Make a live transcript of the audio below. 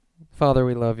Father,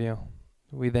 we love you.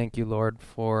 We thank you, Lord,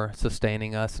 for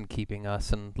sustaining us and keeping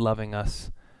us and loving us.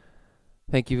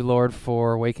 Thank you, Lord,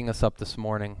 for waking us up this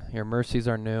morning. Your mercies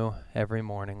are new every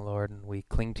morning, Lord, and we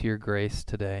cling to your grace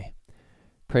today.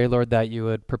 Pray, Lord, that you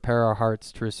would prepare our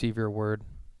hearts to receive your word,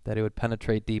 that it would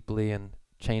penetrate deeply and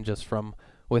change us from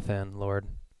within, Lord.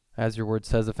 As your word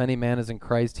says, if any man is in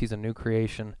Christ, he's a new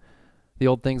creation. The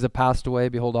old things have passed away.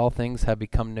 Behold, all things have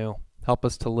become new. Help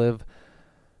us to live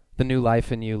the new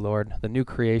life in you, Lord, the new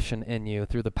creation in you,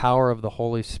 through the power of the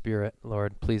Holy Spirit,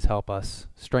 Lord. Please help us.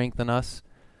 Strengthen us.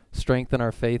 Strengthen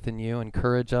our faith in you.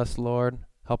 Encourage us, Lord.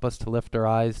 Help us to lift our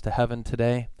eyes to heaven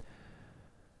today.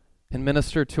 And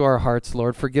minister to our hearts,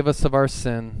 Lord. Forgive us of our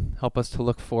sin. Help us to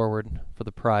look forward for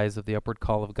the prize of the upward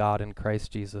call of God in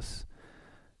Christ Jesus.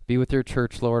 Be with your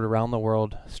church, Lord, around the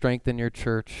world. Strengthen your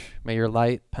church. May your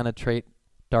light penetrate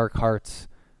dark hearts.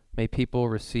 May people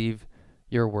receive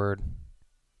your word.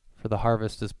 For the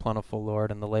harvest is plentiful,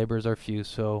 Lord, and the laborers are few.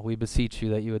 So we beseech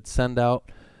you that you would send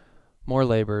out more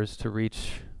laborers to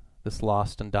reach this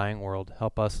lost and dying world.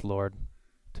 Help us, Lord,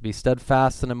 to be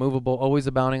steadfast and immovable, always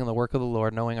abounding in the work of the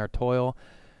Lord, knowing our toil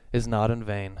is not in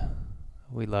vain.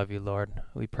 We love you, Lord.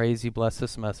 We praise you. Bless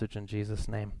this message in Jesus'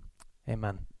 name.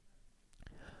 Amen.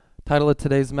 Title of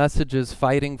today's message is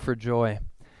Fighting for Joy.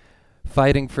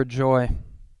 Fighting for Joy.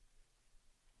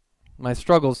 My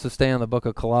struggle is to stay in the book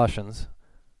of Colossians.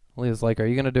 Leah's like, are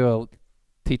you going to do a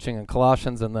teaching in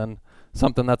Colossians and then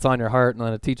something that's on your heart, and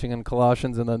then a teaching in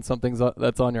Colossians and then something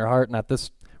that's on your heart? And at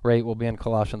this rate, we'll be in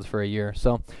Colossians for a year.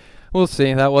 So we'll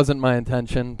see. That wasn't my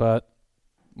intention, but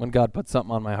when God puts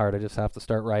something on my heart, I just have to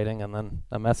start writing, and then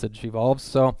a message evolves.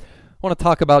 So I want to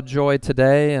talk about joy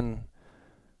today, and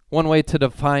one way to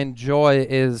define joy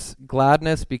is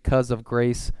gladness because of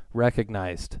grace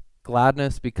recognized.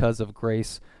 Gladness because of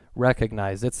grace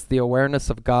recognized. It's the awareness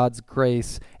of God's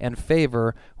grace and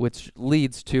favor which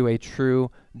leads to a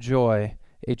true joy,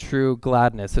 a true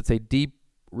gladness. It's a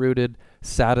deep-rooted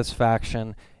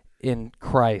satisfaction in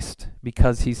Christ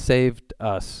because he saved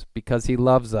us, because he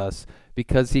loves us,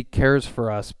 because he cares for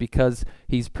us, because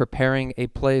he's preparing a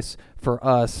place for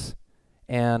us.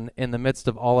 And in the midst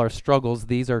of all our struggles,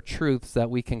 these are truths that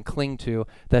we can cling to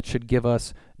that should give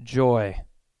us joy.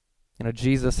 You know,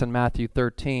 Jesus in Matthew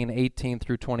 13:18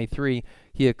 through 23,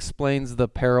 he explains the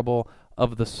parable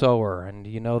of the sower. And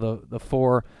you know the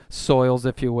four soils,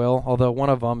 if you will, although one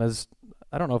of them is,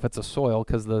 I don't know if it's a soil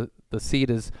because the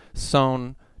seed is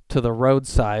sown to the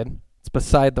roadside. It's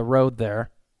beside the road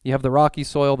there. You have the rocky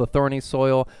soil, the thorny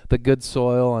soil, the good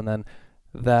soil, and then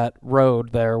that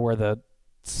road there where the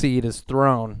seed is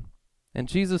thrown. And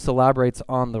Jesus elaborates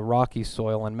on the rocky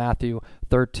soil in Matthew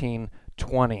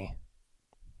 13:20.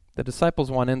 The disciples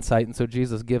want insight, and so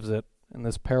Jesus gives it in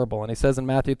this parable. And he says in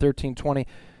Matthew 13:20,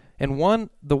 and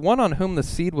the one on whom the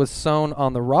seed was sown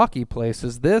on the rocky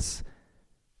places, this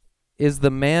is the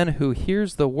man who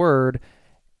hears the word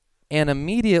and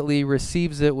immediately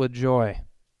receives it with joy.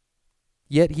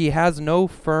 Yet he has no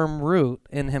firm root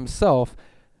in himself,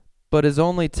 but is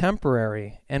only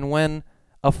temporary. And when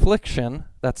affliction,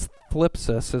 that's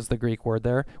thlipsis is the Greek word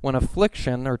there, when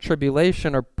affliction or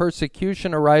tribulation or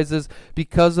persecution arises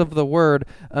because of the word,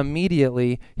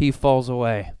 immediately he falls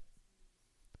away.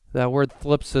 That word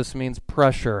thlipsis means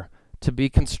pressure, to be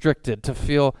constricted, to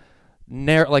feel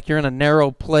like you're in a narrow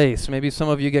place. Maybe some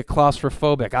of you get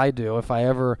claustrophobic. I do.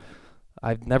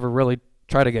 I've never really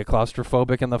tried to get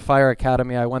claustrophobic. In the fire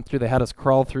academy I went through, they had us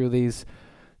crawl through these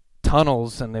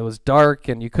tunnels, and it was dark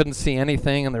and you couldn't see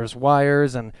anything, and there's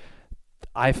wires, and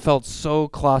I felt so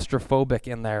claustrophobic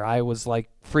in there. I was like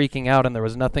freaking out, and there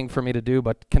was nothing for me to do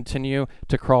but continue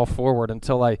to crawl forward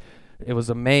until it was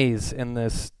a maze in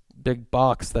this big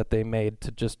box that they made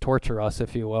to just torture us,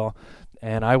 if you will.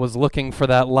 And I was looking for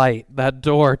that light, that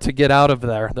door to get out of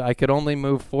there. I could only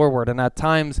move forward. And at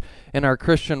times in our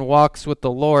Christian walks with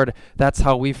the Lord, that's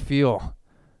how we feel.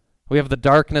 We have the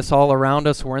darkness all around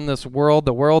us. We're in this world,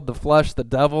 the flesh, the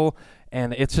devil,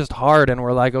 and it's just hard. And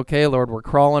we're like, okay, Lord, we're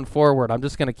crawling forward. I'm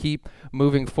just going to keep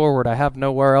moving forward. I have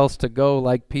nowhere else to go.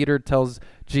 Like Peter tells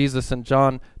Jesus in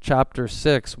John chapter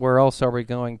 6, where else are we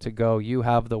going to go? You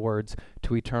have the words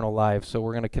to eternal life. So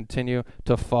we're going to continue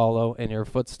to follow in your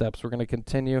footsteps. We're going to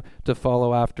continue to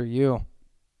follow after you.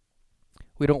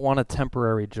 We don't want a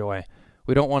temporary joy.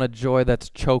 We don't want a joy that's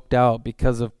choked out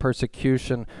because of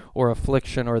persecution or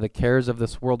affliction or the cares of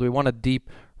this world. We want a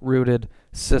deep-rooted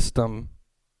system,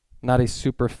 not a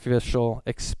superficial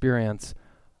experience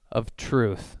of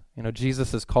truth. You know,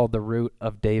 Jesus is called the root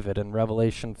of David in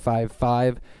Revelation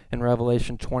 5:5. In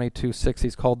Revelation 22:6,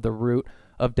 he's called the root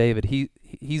of David.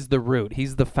 He's the root.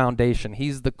 He's the foundation.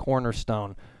 He's the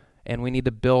cornerstone. and we need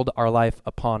to build our life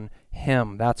upon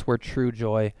him. That's where true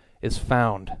joy is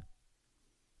found.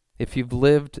 If you've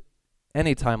lived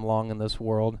any time long in this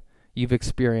world, you've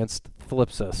experienced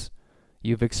thlipsis.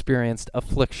 You've experienced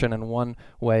affliction in one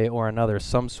way or another,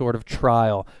 some sort of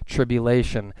trial,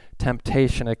 tribulation,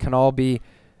 temptation. It can all be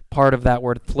part of that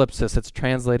word thlipsis. It's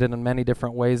translated in many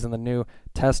different ways in the New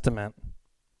Testament.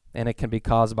 And it can be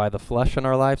caused by the flesh in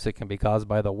our lives. It can be caused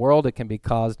by the world. It can be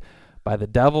caused by the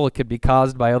devil. It could be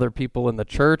caused by other people in the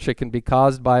church. It can be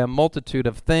caused by a multitude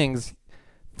of things.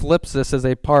 Thlipsis is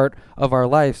a part of our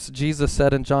lives. Jesus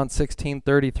said in John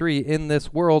 16:33, in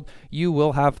this world you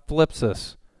will have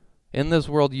thlipsis. In this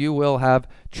world you will have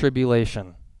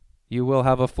tribulation. You will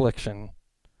have affliction.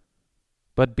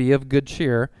 But be of good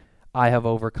cheer. I have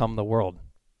overcome the world.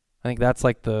 I think that's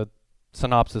like the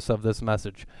synopsis of this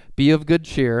message. Be of good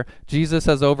cheer. Jesus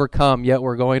has overcome, yet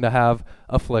we're going to have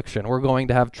affliction. We're going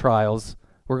to have trials.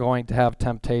 We're going to have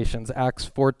temptations. Acts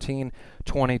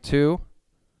 14:22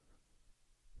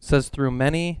 says, through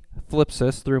many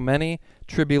thlipsis, through many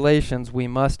tribulations, we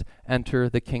must enter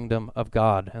the kingdom of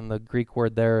God. And the Greek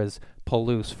word there is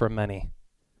polus, for many.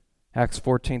 Acts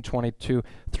 14:22,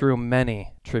 through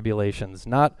many tribulations.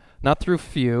 Not through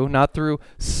few, not through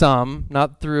some,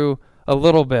 not through a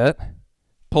little bit.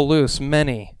 Polus,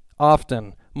 many,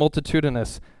 often,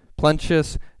 multitudinous,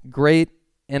 plenteous, great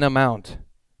in amount.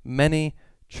 Many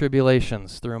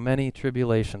tribulations, through many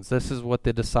tribulations. This is what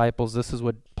the disciples, this is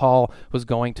what Paul was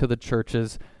going to the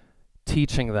churches,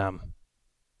 teaching them.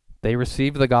 They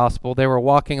received the gospel. They were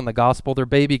walking in the gospel. They're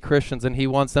baby Christians, and he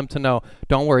wants them to know,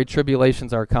 don't worry,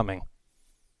 tribulations are coming.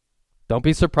 Don't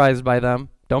be surprised by them.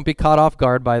 Don't be caught off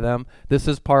guard by them. This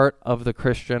is part of the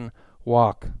Christian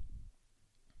walk.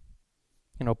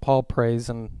 You know, Paul prays,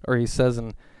 or he says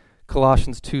in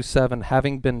Colossians 2:7,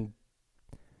 having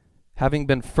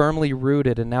been firmly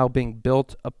rooted and now being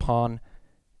built upon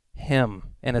him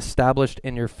and established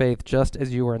in your faith, just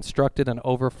as you were instructed and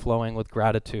overflowing with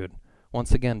gratitude.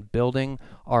 Once again, building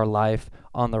our life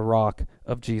on the rock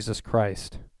of Jesus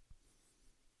Christ.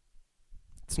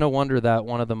 It's no wonder that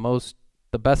one of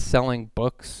the best-selling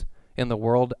books in the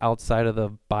world outside of the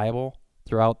Bible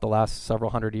throughout the last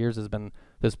several hundred years has been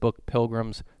this book,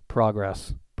 Pilgrim's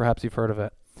Progress. Perhaps you've heard of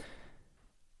it.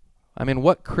 I mean,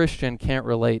 what Christian can't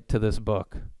relate to this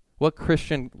book? What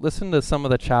Christian, listen to some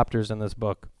of the chapters in this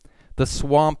book. The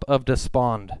swamp of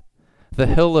despond, the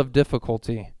hill of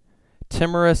difficulty,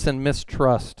 timorous and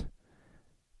mistrust,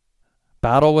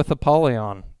 battle with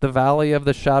Apollyon, the valley of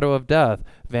the shadow of death,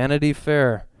 Vanity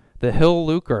Fair, the hill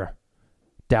lucre,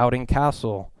 doubting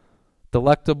castle,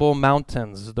 delectable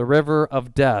mountains, the river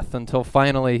of death, until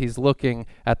finally he's looking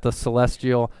at the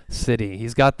celestial city.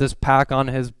 He's got this pack on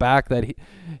his back that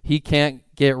he can't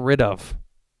get rid of.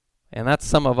 And that's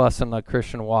some of us in the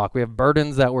Christian walk. We have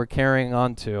burdens that we're carrying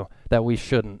on to that we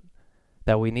shouldn't,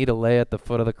 that we need to lay at the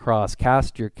foot of the cross.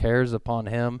 Cast your cares upon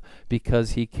him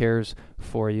because he cares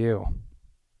for you.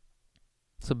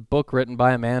 It's a book written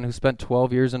by a man who spent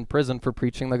 12 years in prison for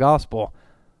preaching the gospel.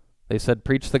 They said,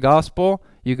 preach the gospel,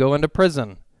 you go into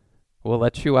prison. We'll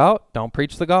let you out, don't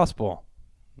preach the gospel.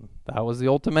 That was the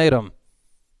ultimatum.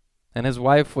 And his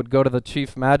wife would go to the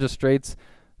chief magistrates,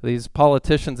 these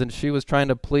politicians, and she was trying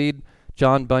to plead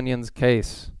John Bunyan's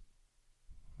case.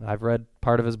 I've read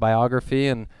part of his biography,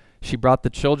 and she brought the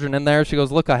children in there. She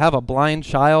goes, look, I have a blind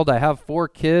child. I have 4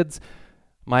 kids.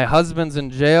 My husband's in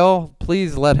jail.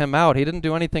 Please let him out. He didn't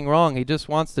do anything wrong. He just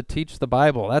wants to teach the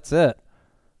Bible. That's it.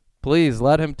 Please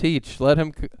let him teach.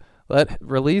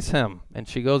 Release him. And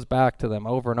she goes back to them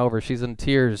over and over. She's in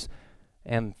tears,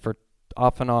 and for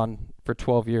off and on for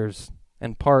 12 years.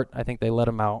 In part, I think they let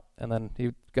him out, and then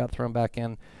he got thrown back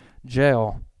in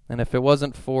jail. And if it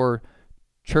wasn't for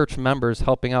church members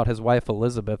helping out his wife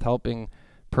Elizabeth, helping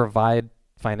provide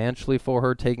financially for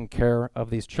her, taking care of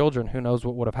these children, who knows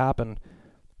what would have happened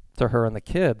to her and the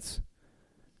kids.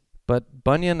 But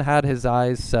Bunyan had his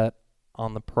eyes set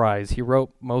on the prize. He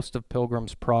wrote most of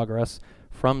Pilgrim's Progress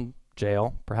from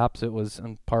jail. Perhaps it was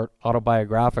in part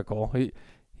autobiographical.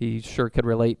 He sure could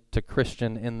relate to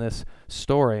Christian in this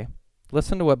story.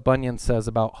 Listen to what Bunyan says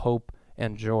about hope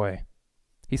and joy.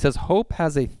 He says, hope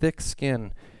has a thick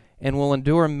skin and will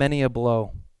endure many a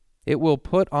blow. It will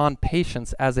put on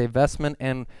patience as a vestment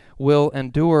and will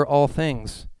endure all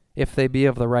things, if they be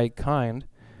of the right kind,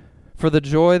 for the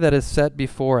joy that is set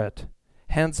before it.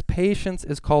 Hence, patience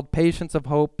is called patience of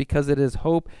hope, because it is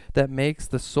hope that makes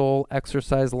the soul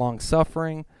exercise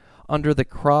long-suffering under the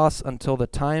cross until the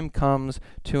time comes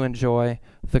to enjoy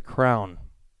the crown.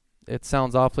 It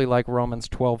sounds awfully like Romans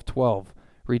 12:12,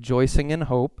 rejoicing in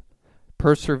hope,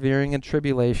 persevering in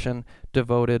tribulation,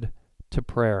 devoted to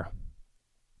prayer.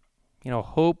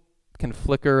 Hope can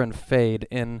flicker and fade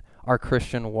in our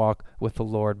Christian walk with the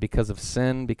Lord because of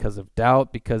sin, because of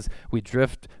doubt, because we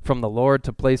drift from the Lord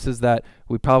to places that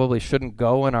we probably shouldn't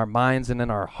go in our minds and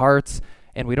in our hearts,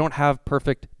 and we don't have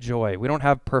perfect joy. We don't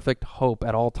have perfect hope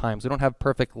at all times. We don't have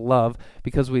perfect love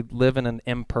because we live in an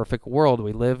imperfect world.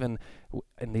 We live in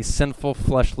these sinful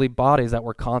fleshly bodies that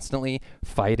we're constantly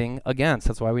fighting against.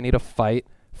 That's why we need to fight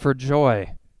for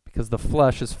joy, because the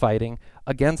flesh is fighting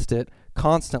against it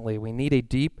constantly. We need a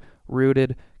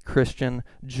deep-rooted Christian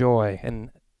joy. And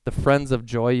the friends of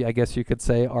joy, I guess you could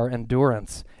say, are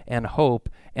endurance and hope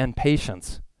and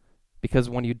patience. Because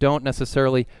when you don't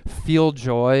necessarily feel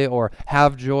joy or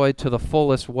have joy to the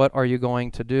fullest, what are you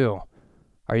going to do?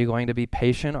 Are you going to be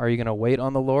patient? Are you going to wait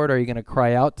on the Lord? Are you going to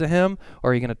cry out to him?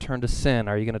 Or are you going to turn to sin?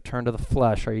 Are you going to turn to the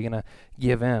flesh? Are you going to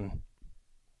give in?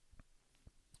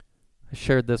 I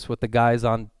shared this with the guys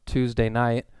on Tuesday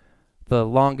night. The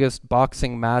longest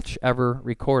boxing match ever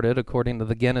recorded, according to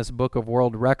the Guinness Book of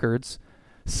World Records,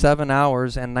 7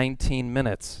 hours and 19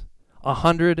 minutes,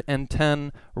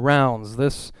 110 rounds.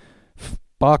 This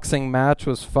boxing match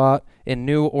was fought in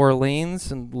New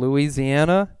Orleans in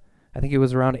Louisiana. I think it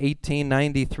was around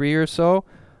 1893 or so.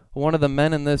 One of the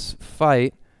men in this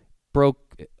fight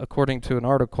broke, according to an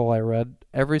article I read,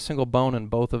 every single bone in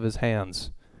both of his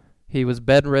hands. He was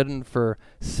bedridden for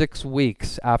 6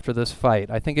 weeks after this fight.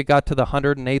 I think it got to the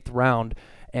 108th round,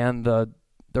 and the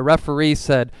referee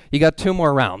said, you got 2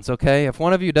 more rounds, okay? If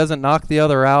one of you doesn't knock the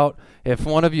other out, if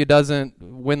one of you doesn't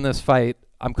win this fight,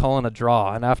 I'm calling a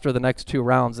draw. And after the next 2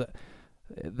 rounds,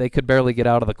 they could barely get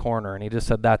out of the corner. And he just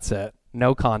said, that's it.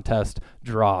 No contest,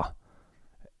 draw.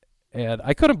 And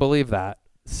I couldn't believe that.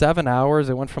 7 hours,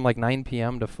 it went from like 9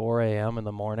 p.m. to 4 a.m. in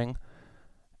the morning.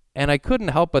 And I couldn't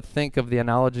help but think of the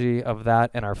analogy of that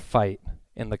in our fight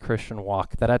in the Christian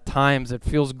walk, that at times it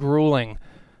feels grueling.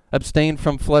 Abstain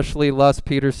from fleshly lust,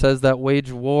 Peter says, that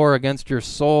wage war against your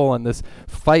soul, and this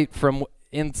fight from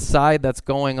inside that's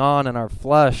going on in our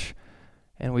flesh.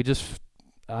 And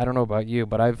I don't know about you,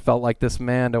 but I've felt like this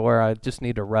man to where I just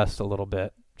need to rest a little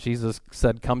bit. Jesus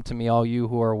said, come to me, all you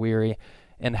who are weary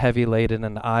and heavy laden,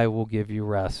 and I will give you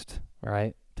rest,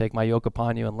 right? Take my yoke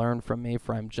upon you and learn from me,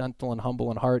 for I am gentle and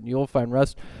humble in heart, and you will find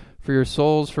rest for your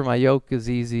souls, for my yoke is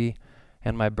easy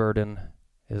and my burden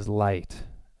is light.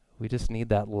 We just need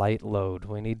that light load.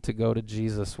 We need to go to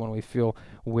Jesus when we feel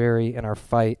weary in our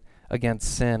fight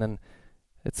against sin. And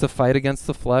it's a fight against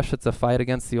the flesh. It's a fight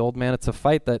against the old man. It's a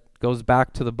fight that goes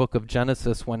back to the book of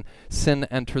Genesis when sin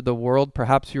entered the world.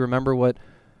 Perhaps you remember what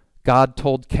God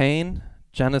told Cain,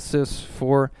 Genesis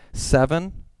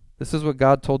 4:7. This is what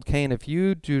God told Cain. If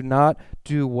you do not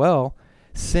do well,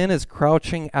 sin is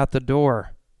crouching at the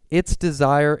door. Its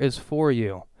desire is for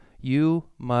you. You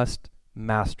must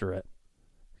master it.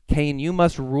 Cain, you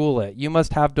must rule it. You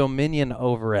must have dominion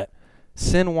over it.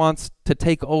 Sin wants to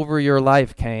take over your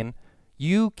life, Cain.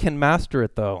 You can master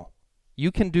it, though.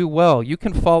 You can do well. You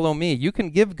can follow me. You can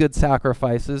give good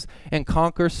sacrifices and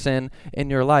conquer sin in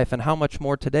your life. And how much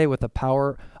more today with the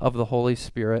power of the Holy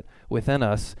Spirit within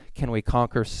us can we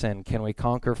conquer sin? Can we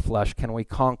conquer flesh? Can we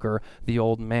conquer the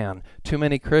old man? Too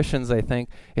many Christians, I think,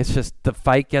 it's just the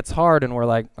fight gets hard and we're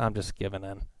like, I'm just giving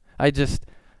in. I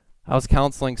was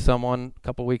counseling someone a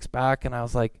couple weeks back and I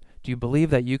was like, do you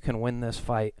believe that you can win this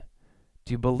fight?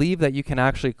 Do you believe that you can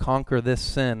actually conquer this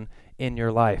sin in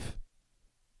your life?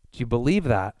 Do you believe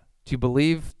that? Do you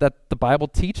believe that the Bible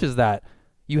teaches that?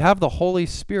 You have the Holy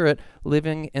Spirit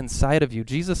living inside of you.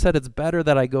 Jesus said it's better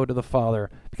that I go to the Father,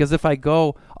 because if I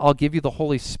go, I'll give you the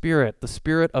Holy Spirit, the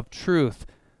Spirit of truth,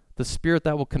 the Spirit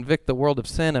that will convict the world of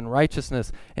sin and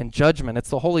righteousness and judgment.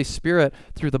 It's the Holy Spirit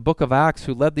through the book of Acts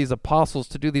who led these apostles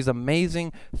to do these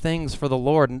amazing things for the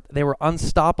Lord. And they were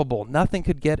unstoppable. Nothing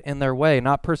could get in their way.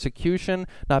 Not persecution,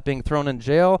 not being thrown in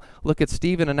jail. Look at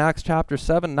Stephen in Acts chapter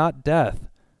 7, not death.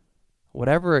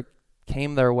 Whatever it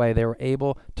came their way, they were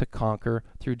able to conquer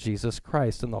through Jesus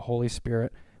Christ and the Holy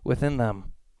Spirit within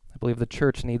them. I believe the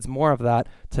church needs more of that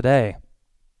today.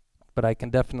 But I can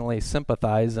definitely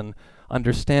sympathize and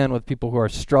understand with people who are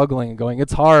struggling and going,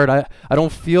 it's hard. I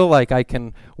don't feel like I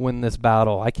can win this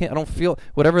battle. I don't feel,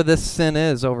 whatever this sin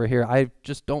is over here, I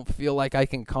just don't feel like I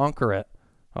can conquer it.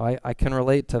 I can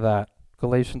relate to that.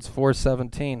 Galatians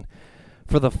 4:17.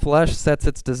 For the flesh sets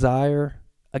its desire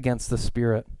against the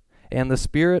Spirit, and the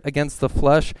Spirit against the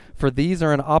flesh, for these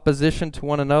are in opposition to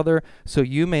one another, so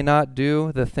you may not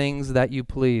do the things that you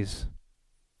please.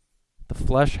 The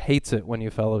flesh hates it when you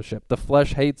fellowship. The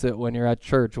flesh hates it when you're at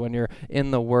church, when you're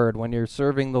in the Word, when you're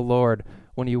serving the Lord.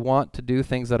 When you want to do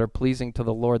things that are pleasing to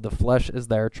the Lord, the flesh is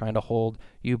there trying to hold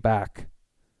you back.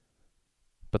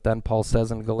 But then Paul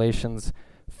says in Galatians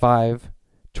 5,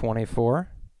 24.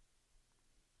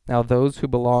 Now those who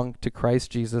belong to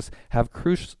Christ Jesus have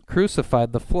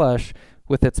crucified the flesh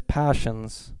with its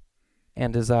passions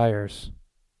and desires.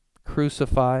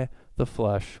 Crucify the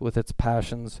flesh with its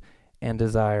passions and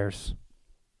desires.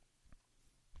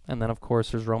 And then, of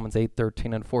course, there's Romans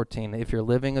 8:13 and 14. If you're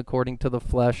living according to the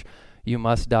flesh, you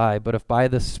must die. But if by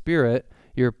the Spirit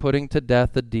you're putting to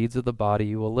death the deeds of the body,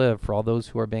 you will live. For all those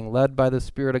who are being led by the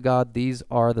Spirit of God, these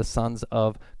are the sons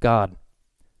of God.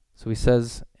 So he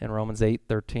says in Romans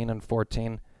 8:13 and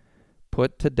 14,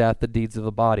 put to death the deeds of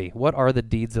the body. What are the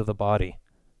deeds of the body?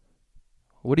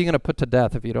 What are you going to put to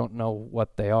death if you don't know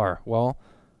what they are? Well,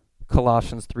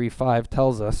 Colossians 3:5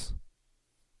 tells us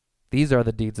these are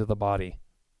the deeds of the body.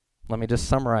 Let me just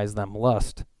summarize them.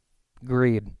 Lust,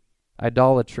 greed,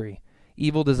 idolatry,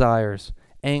 evil desires,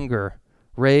 anger,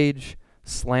 rage,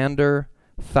 slander,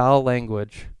 foul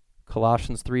language.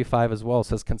 Colossians 3:5 as well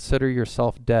says, consider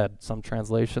yourself dead. Some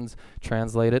translations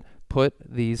translate it, put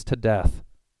these to death.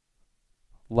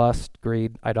 Lust,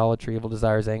 greed, idolatry, evil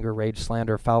desires, anger, rage,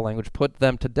 slander, foul language, put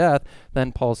them to death.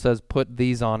 Then Paul says, put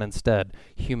these on instead.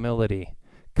 Humility,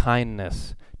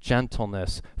 kindness,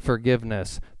 gentleness,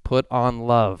 forgiveness, put on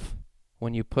love.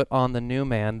 When you put on the new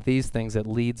man, these things, it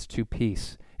leads to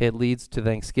peace. It leads to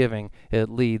thanksgiving. It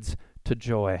leads to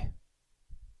joy.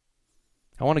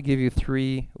 I want to give you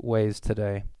 3 ways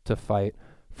today to fight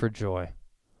for joy.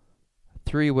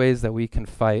 3 ways that we can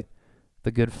fight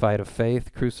the good fight of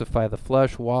faith, crucify the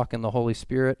flesh, walk in the Holy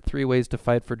Spirit. 3 ways to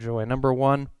fight for joy. Number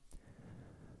 1,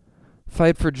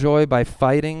 fight for joy by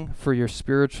fighting for your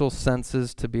spiritual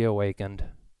senses to be awakened.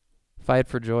 Fight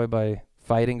for joy by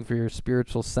fighting for your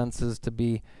spiritual senses to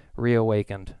be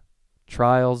reawakened.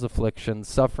 Trials, afflictions,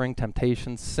 suffering,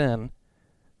 temptation, sin,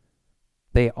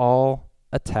 they all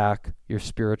attack your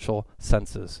spiritual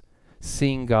senses.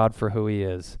 Seeing God for who he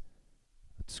is.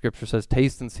 Scripture says,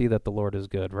 taste and see that the Lord is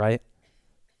good, right?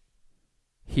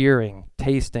 Hearing,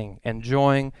 tasting,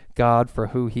 enjoying God for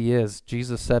who he is.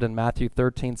 Jesus said in Matthew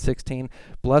 13:16,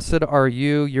 blessed are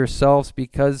you yourselves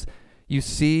because you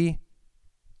see,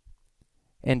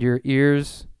 and your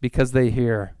ears because they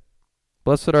hear.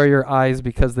 Blessed are your eyes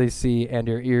because they see, and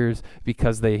your ears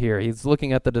because they hear. He's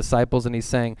looking at the disciples and he's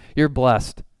saying, you're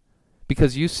blessed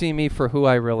because you see me for who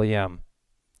I really am.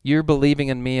 You're believing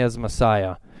in me as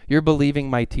Messiah. You're believing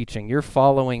my teaching. You're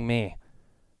following me.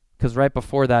 Because right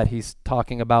before that, he's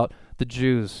talking about the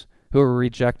Jews who are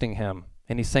rejecting him.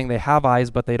 And he's saying they have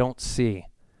eyes, but they don't see.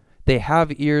 They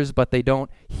have ears, but they don't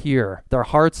hear. Their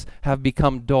hearts have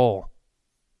become dull.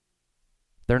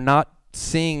 They're not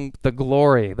seeing the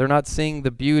glory. They're not seeing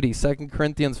the beauty. 2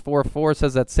 Corinthians 4:4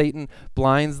 says that Satan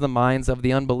blinds the minds of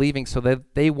the unbelieving so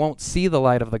that they won't see the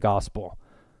light of the gospel.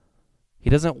 He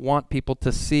doesn't want people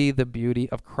to see the beauty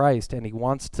of Christ, and he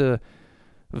wants to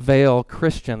veil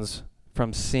Christians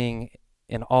from seeing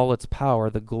in all its power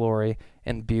the glory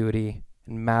and beauty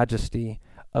and majesty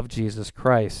of Jesus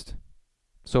Christ.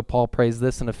 So Paul prays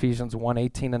this in Ephesians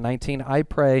 1:18 and 19. I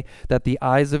pray that the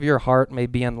eyes of your heart may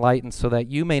be enlightened so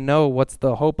that you may know what's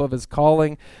the hope of his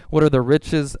calling, what are the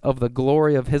riches of the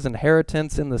glory of his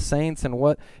inheritance in the saints, and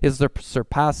what is the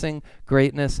surpassing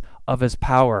greatness of his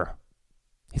power.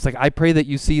 He's like, I pray that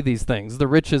you see these things, the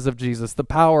riches of Jesus, the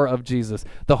power of Jesus,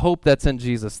 the hope that's in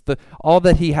Jesus, all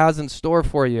that he has in store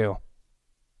for you.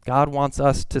 God wants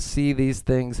us to see these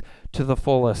things to the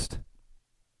fullest.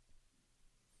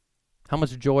 How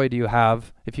much joy do you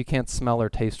have if you can't smell or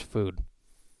taste food?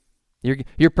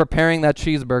 You're preparing that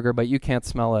cheeseburger, but you can't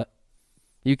smell it.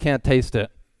 You can't taste it.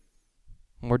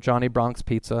 More Johnny Bronx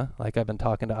pizza, like I've been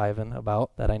talking to Ivan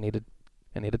about, that I need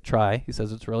to try. He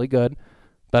says it's really good.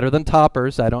 Better than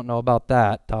Toppers. I don't know about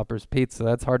that. Toppers pizza,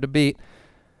 that's hard to beat.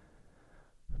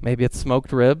 Maybe it's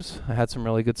smoked ribs. I had some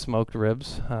really good smoked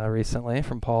ribs recently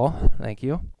from Paul. Thank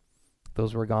you.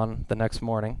 Those were gone the next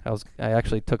morning. I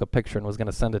actually took a picture and was going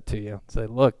to send it to you. Say,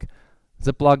 look,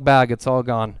 Ziploc bag, it's all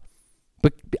gone.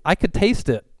 But I could taste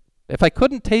it. If I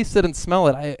couldn't taste it and smell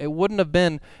it, it wouldn't have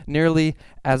been nearly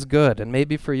as good. And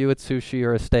maybe for you it's sushi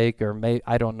or a steak, or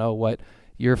I don't know what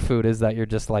your food is that you're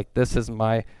just like, this is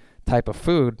my type of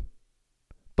food.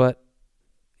 But,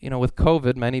 with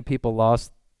COVID, many people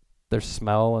lost their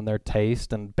smell and their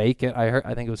taste. And bacon,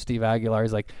 I think it was Steve Aguilar,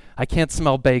 he's like, I can't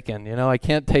smell bacon, I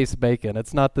can't taste bacon.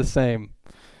 It's not the same.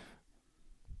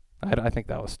 I think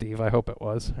that was Steve. I hope it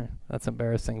was. That's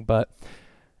embarrassing. But,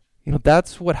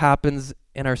 that's what happens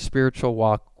in our spiritual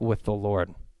walk with the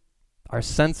Lord. Our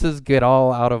senses get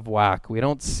all out of whack. We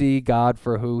don't see God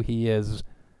for who he is.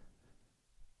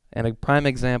 And a prime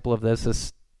example of this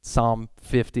is Psalm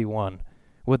 51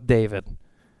 with David.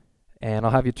 And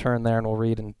I'll have you turn there and we'll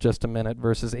read in just a minute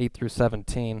verses 8 through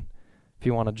 17. if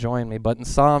you want to join me. But in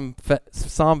Psalm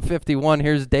 51,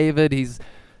 here's David.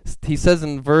 He says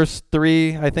in verse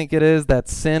 3, I think it is, that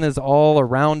sin is all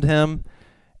around him.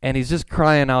 And he's just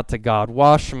crying out to God,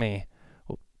 wash me,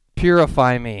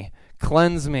 purify me,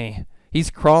 cleanse me.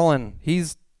 He's crawling.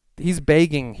 He's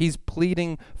begging. He's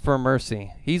pleading for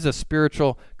mercy. He's a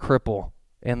spiritual cripple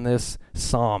in this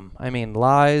psalm. I mean,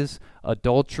 lies,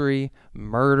 adultery,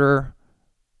 murder.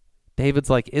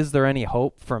 David's like, is there any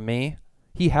hope for me?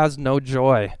 He has no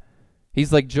joy.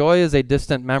 He's like, joy is a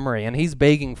distant memory, and he's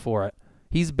begging for it.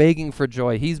 He's begging for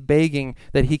joy. He's begging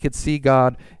that he could see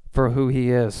God for who he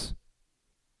is.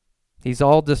 He's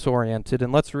all disoriented.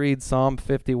 And let's read Psalm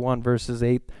 51, verses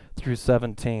 8 through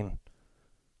 17.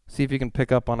 See if you can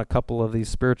pick up on a couple of these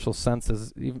spiritual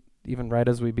senses, even right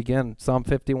as we begin. Psalm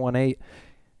 51:8.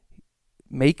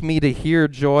 Make me to hear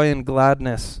joy and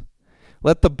gladness.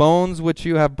 Let the bones which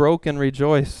you have broken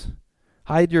rejoice.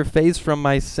 Hide your face from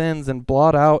my sins and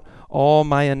blot out all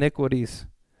my iniquities.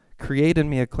 Create in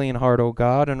me a clean heart, O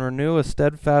God, and renew a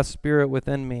steadfast spirit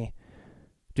within me.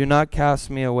 Do not cast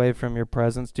me away from your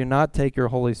presence. Do not take your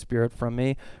Holy Spirit from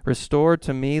me. Restore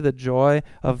to me the joy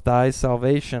of thy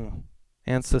salvation,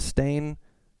 and sustain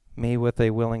me with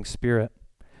a willing spirit.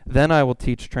 Then I will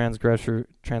teach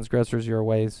transgressors your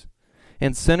ways,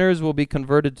 and sinners will be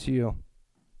converted to you.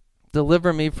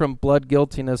 Deliver me from blood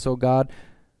guiltiness, O God,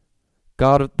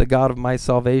 the God of my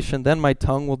salvation. Then my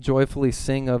tongue will joyfully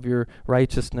sing of your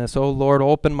righteousness. O Lord,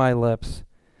 open my lips,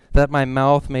 that my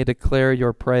mouth may declare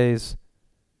your praise.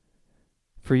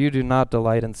 For you do not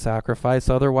delight in sacrifice,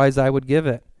 otherwise I would give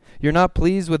it. You're not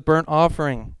pleased with burnt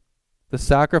offering. The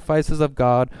sacrifices of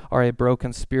God are a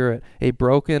broken spirit, a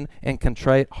broken and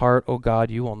contrite heart, O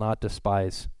God, you will not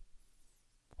despise.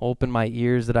 Open my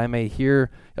ears that I may hear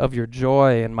of your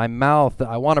joy, and my mouth that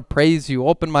I want to praise you.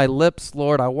 Open my lips,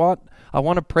 Lord. I want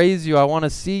to praise you. I want to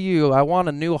see you. I want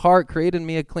a new heart. Create in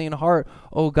me a clean heart.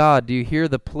 Oh God, do you hear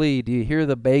the plea? Do you hear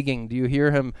the begging? Do you hear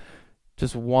him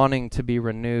just wanting to be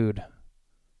renewed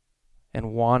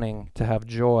and wanting to have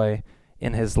joy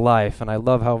in his life? And I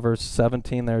love how verse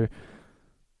 17 there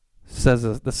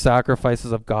says the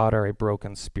sacrifices of God are a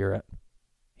broken spirit.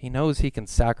 He knows he can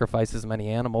sacrifice as many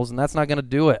animals, and that's not going to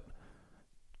do it.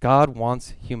 God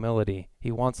wants humility.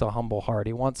 He wants a humble heart.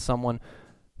 He wants someone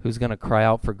who's going to cry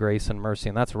out for grace and mercy,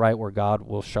 and that's right where God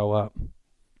will show up.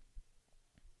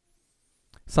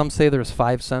 Some say there's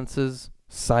 5 senses: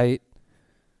 sight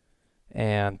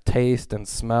and taste and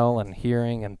smell and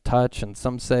hearing and touch, and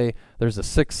some say there's a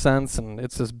 6th sense, and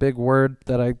it's this big word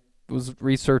that I was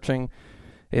researching.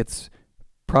 It's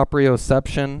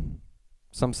proprioception.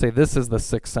 Some say this is the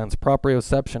 6th sense,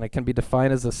 proprioception. It can be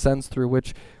defined as a sense through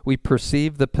which we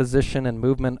perceive the position and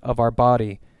movement of our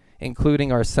body,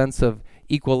 including our sense of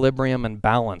equilibrium and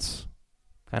balance,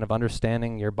 kind of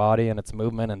understanding your body and its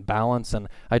movement and balance. And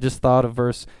I just thought of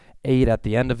verse 8 at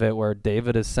the end of it, where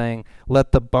David is saying,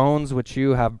 let the bones which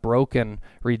you have broken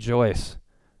rejoice.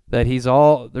 That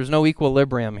there's no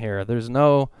equilibrium here.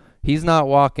 He's not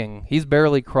walking. He's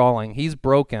barely crawling. He's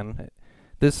broken.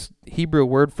 This Hebrew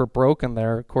word for broken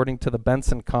there, according to the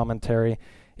Benson commentary,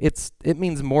 it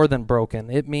means more than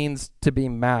broken. It means to be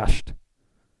mashed.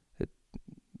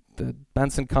 The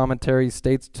Benson commentary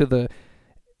states, to the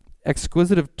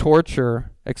exquisite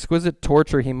torture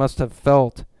he must have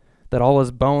felt, that all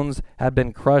his bones had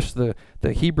been crushed. The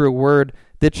Hebrew word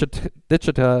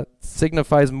dichita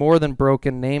signifies more than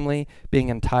broken, namely being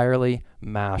entirely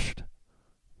mashed.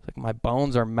 It's like, my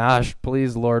bones are mashed.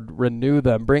 Please, Lord, renew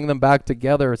them. Bring them back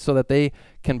together so that they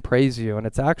can praise you. And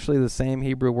it's actually the same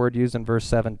Hebrew word used in verse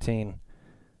 17,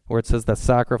 where it says the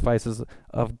sacrifices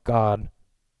of God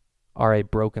are a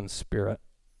broken spirit.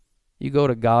 You go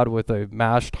to God with a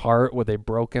mashed heart, with a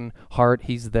broken heart,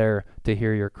 he's there to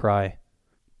hear your cry.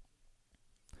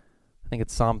 I think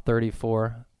it's Psalm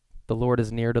 34. The Lord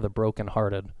is near to the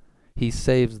brokenhearted. He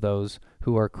saves those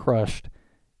who are crushed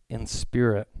in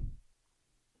spirit.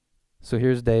 So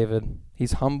here's David.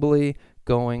 He's humbly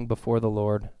going before the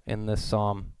Lord in this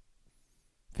psalm.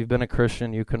 If you've been a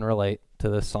Christian, you can relate to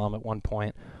this psalm at one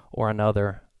point or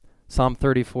another. Psalm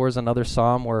 34 is another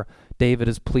psalm where David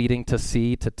is pleading to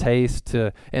see, to taste,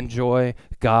 to enjoy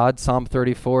God. Psalm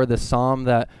 34, the psalm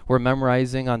that we're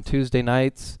memorizing on Tuesday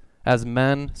nights as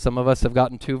men. Some of us have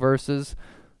gotten 2 verses,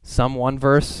 some 1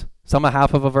 verse, some a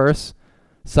half of a verse,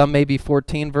 some maybe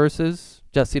 14 verses.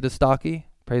 Jesse DeStocky,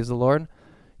 praise the Lord.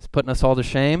 He's putting us all to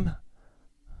shame.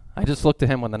 I just look to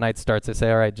him when the night starts. I say,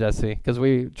 all right, Jesse, because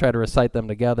we try to recite them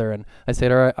together. And I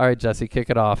say, all right, Jesse, kick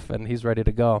it off. And he's ready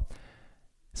to go.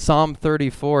 Psalm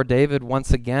 34, David,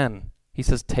 once again, he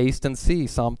says, taste and see.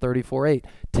 Psalm 34:8,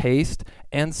 taste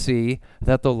and see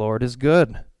that the Lord is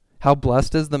good. How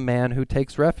blessed is the man who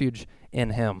takes refuge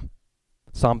in him.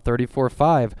 Psalm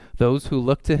 34:5, those who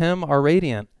look to him are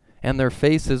radiant, and their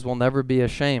faces will never be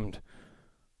ashamed.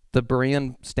 The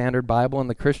Berean Standard Bible and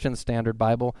the Christian Standard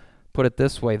Bible put it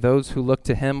this way, those who look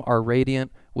to him are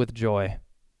radiant with joy.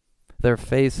 Their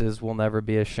faces will never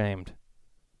be ashamed.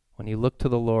 When you look to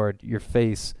the Lord, your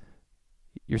face,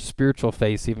 your spiritual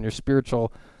face, even your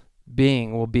spiritual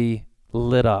being will be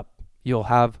lit up. You'll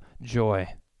have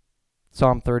joy.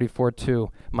 Psalm 34:2,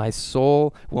 my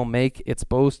soul will make its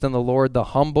boast in the Lord. The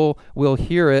humble will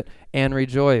hear it and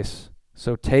rejoice.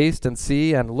 So taste and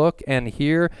see and look and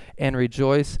hear and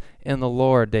rejoice in the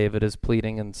Lord, David is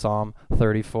pleading in Psalm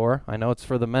 34. I know it's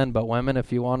for the men, but women,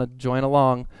 if you want to join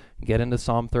along, get into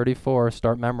Psalm 34,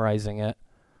 start memorizing it.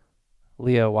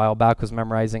 Leah, a while back, was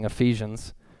memorizing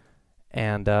Ephesians,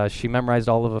 and she memorized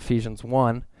all of Ephesians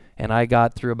 1, and I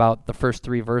got through about the first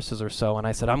 3 verses or so, and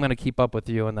I said, I'm going to keep up with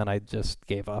you, and then I just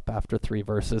gave up after 3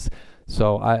 verses.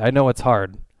 So I know it's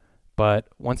hard, but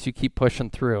once you keep pushing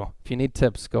through, if you need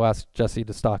tips, go ask Jesse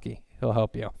DeStocki. He'll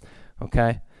help you,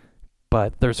 okay?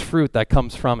 But there's fruit that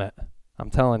comes from it. I'm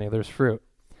telling you, there's fruit.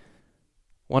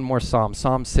 One more psalm,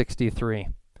 Psalm 63.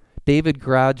 David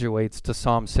graduates to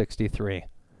Psalm 63.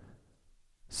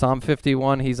 Psalm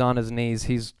 51, he's on his knees,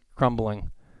 he's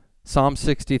crumbling. Psalm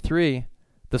 63,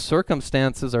 the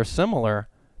circumstances are similar,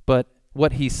 but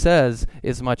what he says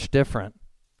is much different.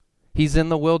 He's in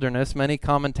the wilderness. Many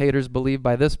commentators believe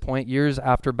by this point, years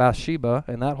after Bathsheba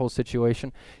and that whole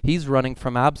situation, he's running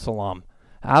from Absalom.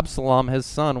 Absalom, his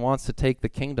son, wants to take the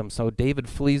kingdom, so David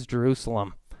flees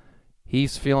Jerusalem.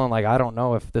 He's feeling like, I don't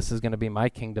know if this is going to be my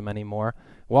kingdom anymore.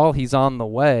 While he's on the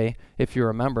way, if you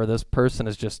remember, this person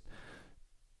is just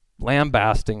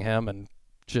lambasting him and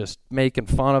just making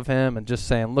fun of him and just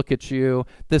saying, look at you,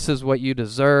 this is what you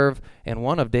deserve. And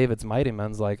one of David's mighty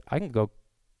men's like, I can go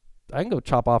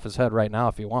chop off his head right now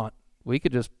if you want. We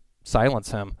could just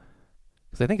silence him.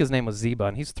 Because I think his name was Ziba,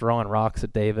 and he's throwing rocks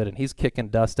at David, and he's kicking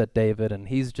dust at David, and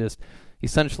he's just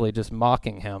essentially just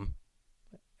mocking him.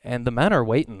 And the men are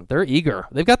waiting. They're eager.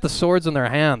 They've got the swords in their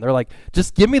hand. They're like,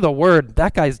 just give me the word.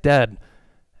 That guy's dead.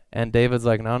 And David's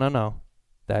like, no.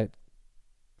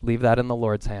 Leave that in the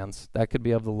Lord's hands. That could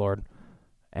be of the Lord.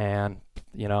 And,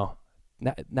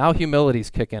 now humility's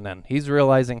kicking in. He's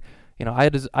realizing, I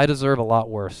deserve a lot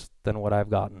worse than what I've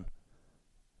gotten.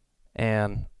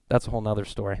 And that's a whole nother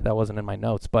story. That wasn't in my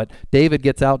notes. But David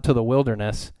gets out to the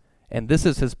wilderness, and this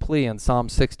is his plea in Psalm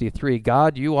 63.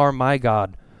 God, you are my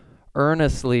God.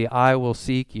 Earnestly I will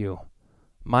seek you.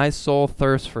 My soul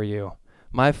thirsts for you.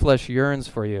 My flesh yearns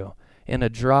for you, in a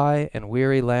dry and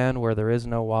weary land where there is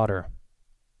no water.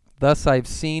 Thus I've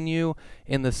seen you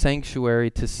in the sanctuary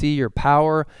to see your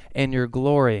power and your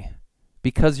glory.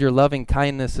 Because your loving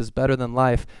kindness is better than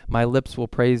life, my lips will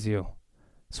praise you.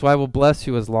 So I will bless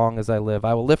you as long as I live.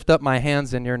 I will lift up my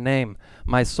hands in your name.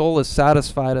 My soul is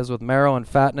satisfied as with marrow and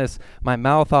fatness. My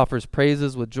mouth offers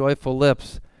praises with joyful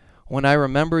lips. When I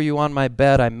remember you on my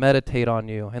bed, I meditate on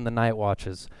you in the night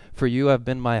watches. For you have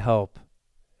been my help,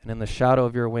 and in the shadow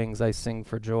of your wings I sing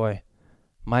for joy.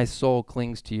 My soul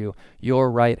clings to you.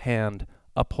 Your right hand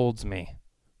upholds me.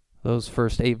 Those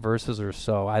first 8 verses or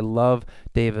so, I love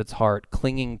David's heart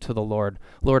clinging to the Lord.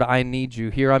 Lord, I need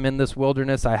you. Here I'm in this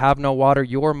wilderness. I have no water.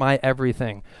 You're my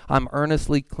everything. I'm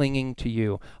earnestly clinging to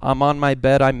you. I'm on my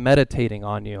bed. I'm meditating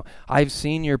on you. I've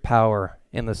seen your power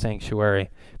in the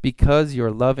sanctuary. Because your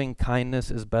loving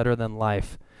kindness is better than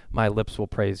life, my lips will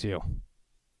praise you.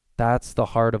 That's the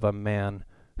heart of a man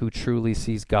who truly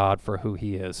sees God for who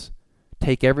he is.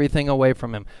 Take everything away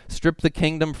from him. Strip the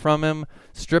kingdom from him.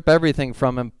 Strip everything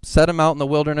from him. Set him out in the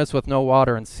wilderness with no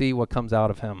water and see what comes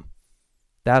out of him.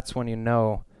 That's when you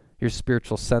know your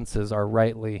spiritual senses are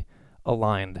rightly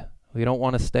aligned. We don't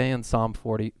want to stay in Psalm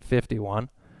 51.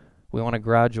 We want to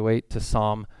graduate to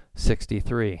Psalm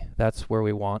 63. That's where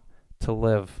we want to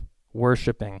live.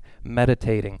 Worshiping,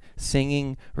 meditating,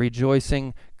 singing,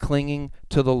 rejoicing, clinging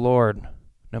to the Lord,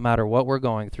 no matter what we're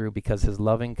going through, because his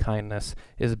loving kindness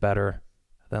is better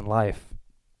than life.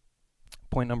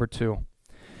 Point number 2,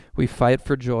 we fight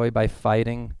for joy by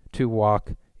fighting to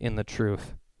walk in the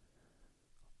truth.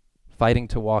 Fighting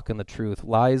to walk in the truth.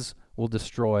 Lies will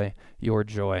destroy your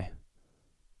joy.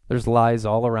 There's lies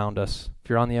all around us. If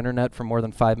you're on the internet for more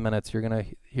than 5 minutes, you're going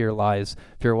to hear lies.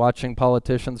 If you're watching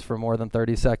politicians for more than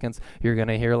 30 seconds, you're going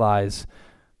to hear lies.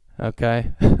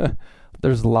 Okay?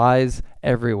 There's lies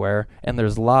everywhere, and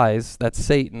there's lies that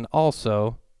Satan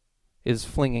also is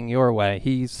flinging your way.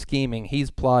 He's scheming,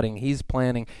 he's plotting, he's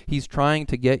planning, he's trying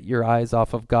to get your eyes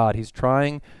off of God. He's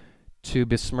trying to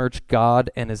besmirch God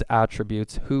and his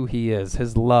attributes, who he is,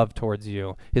 his love towards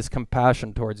you, his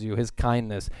compassion towards you, his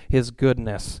kindness, his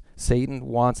goodness. Satan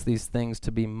wants these things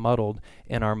to be muddled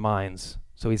in our minds.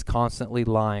 So he's constantly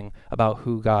lying about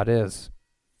who God is.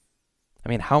 I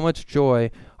mean, how much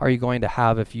joy are you going to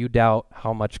have if you doubt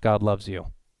how much God loves you?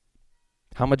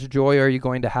 How much joy are you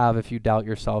going to have if you doubt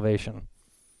your salvation?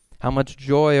 How much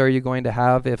joy are you going to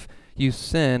have if you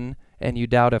sin and you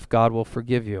doubt if God will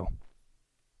forgive you?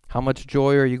 How much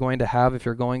joy are you going to have if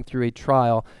you're going through a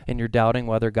trial and you're doubting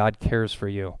whether God cares for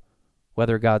you,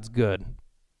 whether God's good?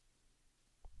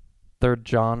 3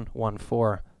 John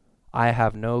 1:4, I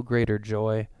have no greater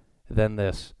joy than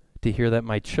this, to hear that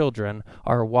my children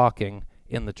are walking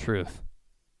in the truth.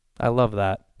 I love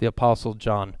that. The Apostle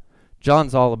John.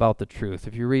 John's all about the truth.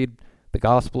 If you read the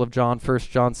Gospel of John, 1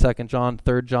 John, 2 John,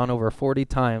 3 John, over 40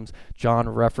 times, John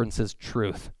references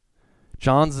truth.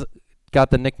 John's got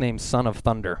the nickname Son of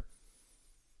Thunder.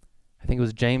 I think it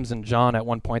was James and John at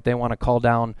one point, they want to call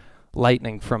down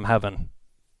lightning from heaven.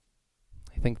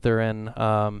 I think they're in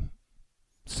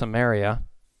Samaria,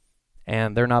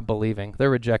 and they're not believing. They're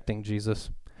rejecting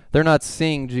Jesus. They're not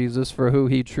seeing Jesus for who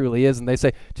he truly is. And they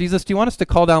say, Jesus, do you want us to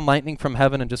call down lightning from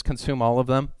heaven and just consume all of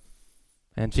them?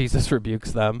 And Jesus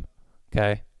rebukes them.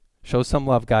 Okay, show some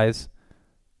love, guys.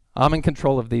 I'm in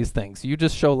control of these things. You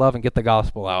just show love and get the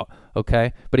gospel out,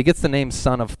 okay? But he gets the name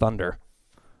Son of Thunder.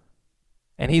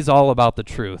 And he's all about the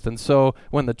truth. And so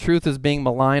when the truth is being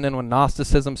maligned and when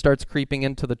Gnosticism starts creeping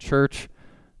into the church,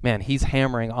 man, he's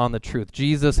hammering on the truth.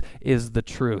 Jesus is the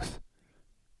truth.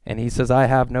 And he says, I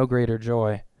have no greater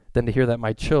joy than to hear that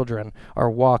my children are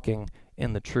walking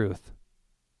in the truth.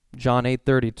 John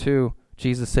 8:32,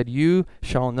 Jesus said, you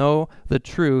shall know the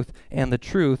truth, and the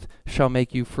truth shall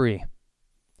make you free.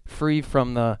 Free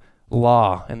from the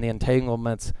law and the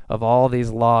entanglements of all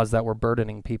these laws that were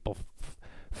burdening people.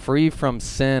 Free from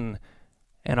sin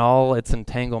and all its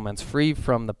entanglements. Free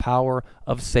from the power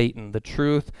of Satan. The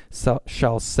truth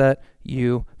shall set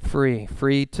you free.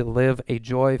 Free to live a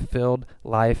joy-filled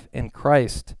life in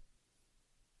Christ.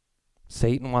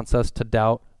 Satan wants us to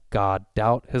doubt God,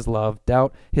 doubt his love,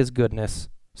 doubt his goodness.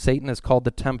 Satan is called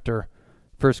the tempter,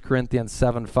 1 Corinthians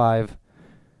 7:5.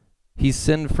 He's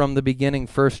sinned from the beginning,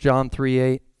 1 John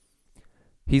 3:8.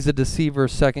 He's a deceiver,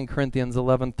 2 Corinthians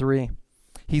 11:3.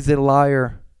 He's a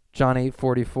liar, John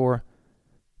 8:44.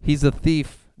 He's a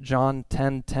thief, John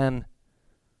 10:10.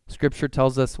 Scripture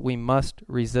tells us we must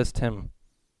resist him.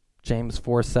 James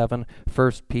 4:7,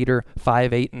 1 Peter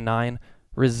 5:8 and 9.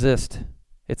 Resist.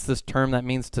 It's this term that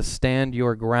means to stand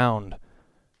your ground.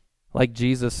 Like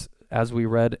Jesus, as we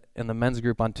read in the men's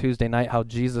group on Tuesday night, how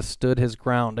Jesus stood his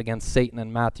ground against Satan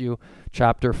in Matthew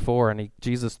chapter 4. And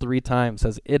Jesus 3 times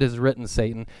says, it is written,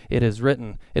 Satan, it is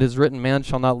written. It is written, man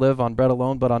shall not live on bread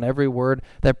alone, but on every word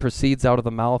that proceeds out of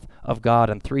the mouth of God.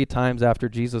 And 3 times after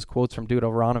Jesus quotes from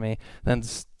Deuteronomy, then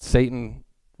Satan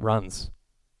runs.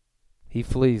 He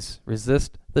flees.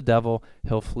 Resist the devil,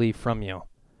 he'll flee from you.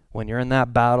 When you're in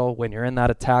that battle, when you're in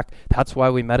that attack, that's why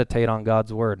we meditate on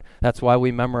God's word. That's why we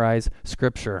memorize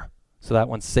Scripture. So that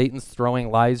when Satan's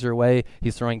throwing lies your way,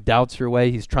 he's throwing doubts your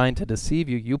way, he's trying to deceive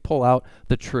you, you pull out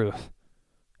the truth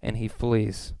and he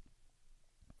flees.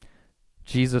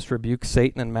 Jesus rebukes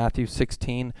Satan in Matthew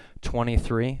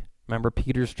 16:23. Remember,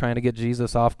 Peter's trying to get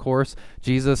Jesus off course.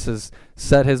 Jesus has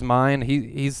set his mind.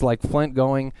 He's like Flint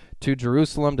going to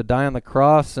Jerusalem to die on the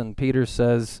cross, and Peter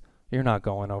says, you're not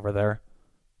going over there.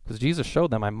 Because Jesus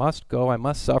showed them, I must go, I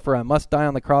must suffer, I must die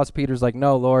on the cross. Peter's like,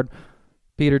 no, Lord.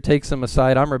 Peter takes him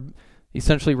aside. I'm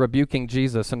essentially rebuking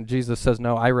Jesus, and Jesus says,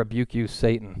 no, I rebuke you,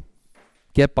 Satan.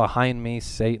 Get behind me,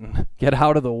 Satan. Get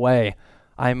out of the way.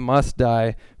 I must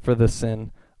die for the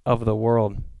sin of the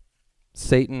world.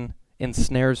 Satan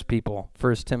ensnares people,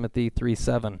 1 Timothy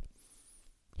 3:7.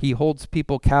 He holds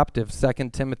people captive,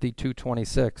 2 Timothy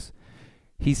 2:26.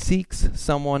 He seeks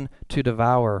someone to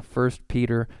devour, 1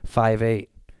 Peter 5:8.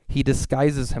 He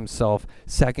disguises himself,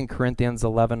 2 Corinthians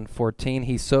 11:14.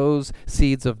 He sows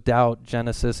seeds of doubt,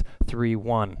 Genesis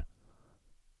 3:1.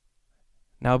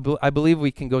 Now, I believe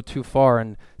we can go too far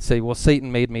and say, well,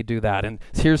 Satan made me do that, and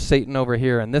here's Satan over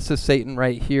here, and this is Satan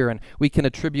right here, and we can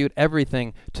attribute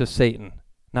everything to Satan,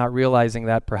 not realizing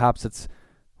that perhaps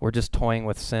we're just toying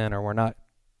with sin, or we're not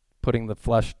putting the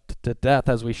flesh to death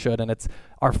as we should, and it's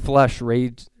our flesh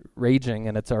raging,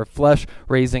 and it's our flesh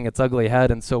raising its ugly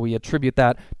head, and so we attribute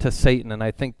that to Satan, and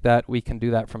I think that we can do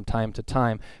that from time to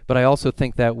time. But I also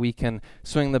think that we can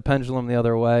swing the pendulum the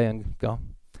other way and go,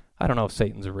 I don't know if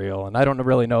Satan's real, and I don't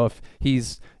really know if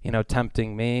he's,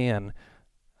 tempting me, and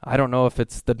I don't know if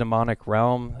it's the demonic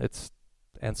realm.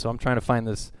 And so I'm trying to find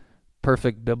this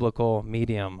perfect biblical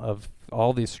medium of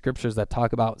all these scriptures that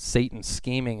talk about Satan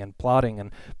scheming and plotting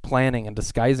and planning and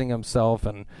disguising himself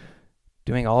and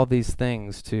doing all these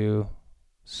things to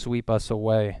sweep us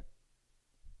away.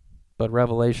 But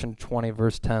Revelation 20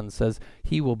 verse 10 says,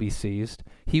 he will be seized,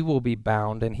 he will be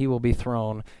bound, and he will be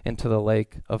thrown into the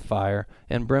lake of fire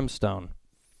and brimstone.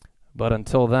 But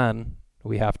until then,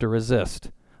 we have to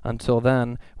resist. Until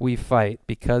then, we fight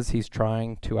because he's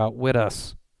trying to outwit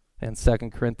us. And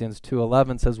 2 Corinthians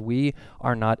 2:11 says, we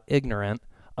are not ignorant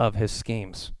of his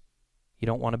schemes. You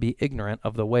don't want to be ignorant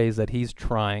of the ways that he's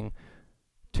trying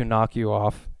to knock you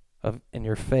off in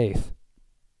your faith.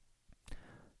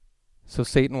 So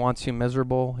Satan wants you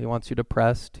miserable. He wants you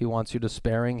depressed. He wants you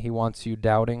despairing. He wants you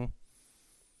doubting.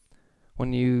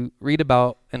 When you read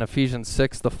about in Ephesians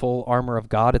 6 the full armor of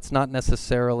God, it's not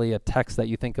necessarily a text that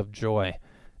you think of joy.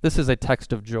 This is a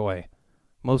text of joy.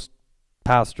 Most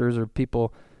pastors or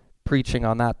people preaching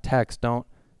on that text don't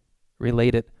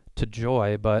relate it to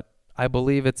joy, but I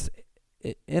believe it's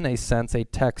in a sense a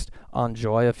text on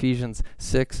joy, Ephesians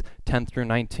 6:10 through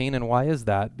 19. And why is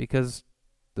that? Because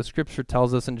the scripture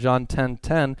tells us in John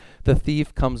 10:10, the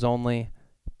thief comes only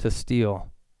to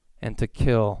steal and to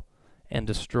kill and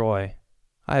destroy.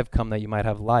 I have come that you might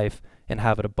have life and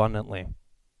have it abundantly.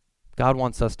 God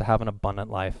wants us to have an abundant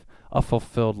life, a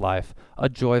fulfilled life, a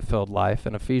joy-filled life.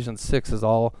 And Ephesians 6 is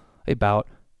all about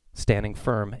standing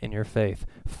firm in your faith,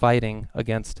 fighting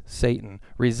against Satan,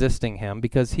 resisting him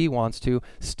because he wants to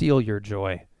steal your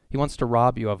joy. He wants to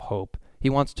rob you of hope. He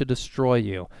wants to destroy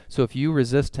you. So if you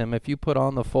resist him, if you put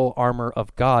on the full armor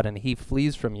of God and he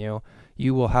flees from you,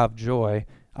 you will have joy,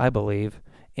 I believe,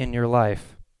 in your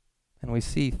life. And we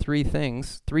see three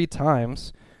things, 3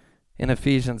 times in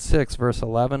Ephesians 6, verse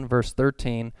 11, verse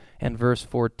 13, and verse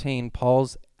 14.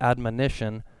 Paul's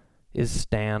admonition is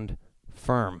stand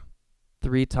firm.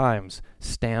 3 times,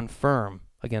 stand firm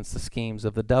against the schemes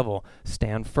of the devil.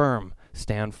 Stand firm,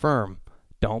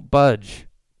 don't budge.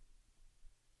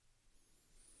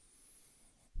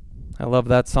 I love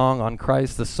that song, on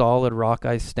Christ the solid rock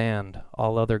I stand,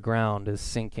 all other ground is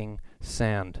sinking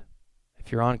sand.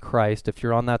 If you're on Christ, if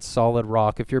you're on that solid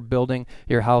rock, if you're building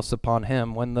your house upon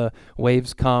him, when the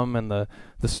waves come and the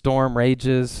storm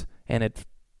rages, and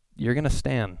you're going to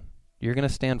stand. You're going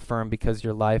to stand firm because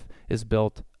your life is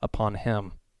built upon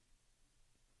him.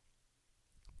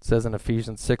 It says in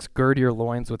Ephesians 6, gird your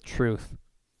loins with truth.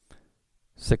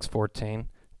 6:14.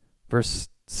 Verse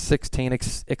 16,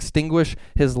 extinguish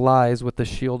his lies with the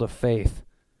shield of faith.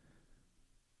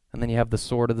 And then you have the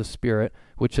sword of the Spirit,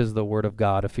 which is the word of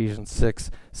God, Ephesians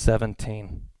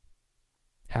 6:17.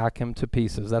 Hack him to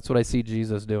pieces. That's what I see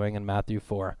Jesus doing in Matthew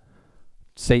 4.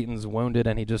 Satan's wounded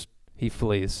and he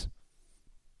flees.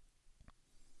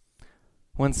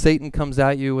 When Satan comes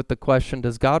at you with the question,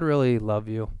 does God really love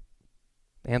you?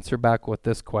 Answer back with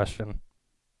this question.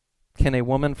 Can a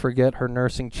woman forget her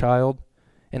nursing child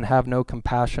and have no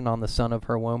compassion on the son of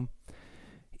her womb?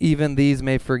 Even these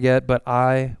may forget, but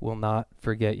I will not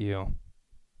forget you.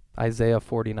 Isaiah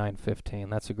 49:15.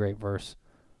 That's a great verse.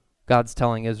 God's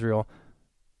telling Israel,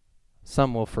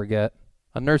 some will forget.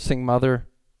 A nursing mother,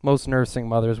 most nursing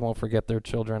mothers won't forget their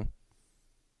children.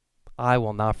 I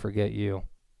will not forget you.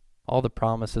 All the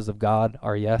promises of God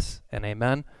are yes and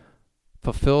amen.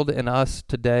 Fulfilled in us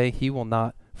today, he will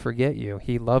not forget you.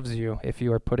 He loves you if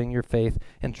you are putting your faith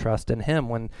and trust in him.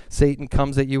 When Satan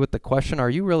comes at you with the question, are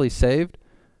you really saved?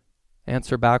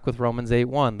 Answer back with Romans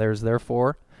 8:1. There's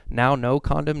therefore now no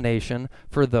condemnation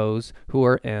for those who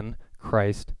are in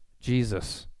Christ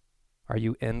Jesus. Are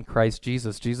you in Christ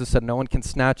Jesus? Jesus said, no one can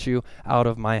snatch you out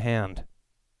of my hand.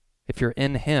 If you're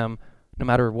in him, no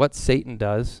matter what Satan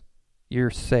does,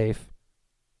 you're safe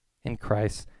in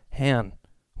Christ's hand.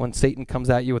 When Satan comes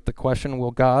at you with the question,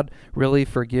 will God really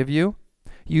forgive you?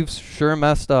 You've sure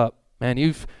messed up, man.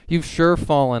 You've sure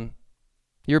fallen.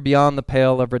 You're beyond the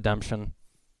pale of redemption.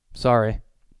 Sorry.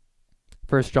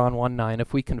 1 John 1:9,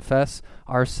 if we confess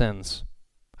our sins.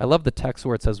 I love the text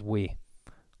where it says we.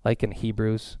 Like in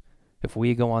Hebrews, if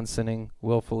we go on sinning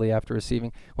willfully after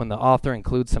receiving, when the author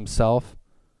includes himself,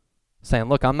 saying,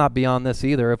 look, I'm not beyond this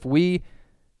either. If we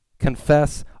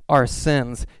confess our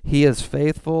sins, he is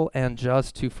faithful and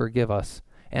just to forgive us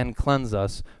and cleanse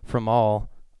us from all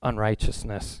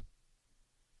unrighteousness.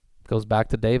 Goes back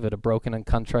to David, a broken and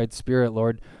contrite spirit,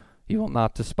 Lord, you will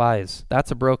not despise.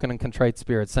 That's a broken and contrite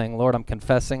spirit saying, Lord, I'm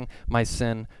confessing my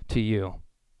sin to you.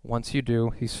 Once you do,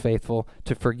 he's faithful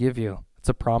to forgive you. It's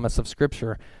a promise of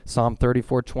Scripture. Psalm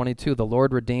 34:22, the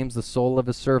Lord redeems the soul of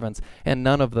his servants, and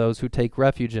none of those who take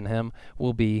refuge in him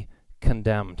will be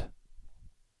condemned.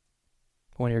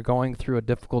 When you're going through a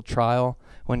difficult trial,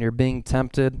 when you're being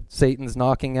tempted, Satan's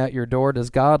knocking at your door. Does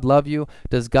God love you?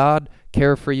 Does God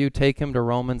care for you? Take him to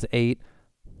Romans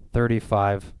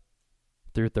 8:35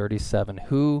 through 37.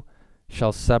 Who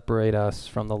shall separate us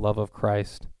from the love of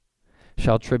Christ?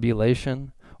 Shall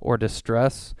tribulation or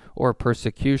distress or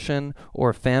persecution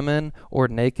or famine or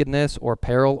nakedness or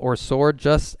peril or sword,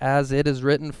 just as it is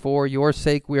written, for your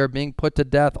sake we are being put to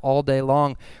death all day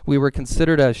long. We were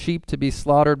considered as sheep to be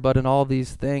slaughtered, but in all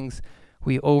these things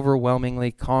we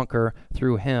overwhelmingly conquer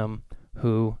through him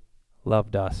who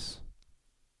loved us.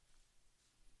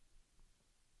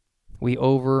 We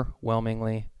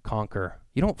overwhelmingly conquer.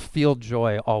 You don't feel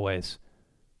joy always.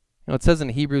 It says in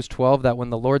Hebrews 12 that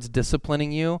when the Lord's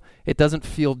disciplining you, it doesn't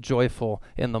feel joyful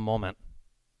in the moment.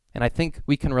 And I think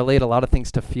we can relate a lot of things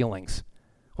to feelings.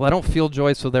 Well, I don't feel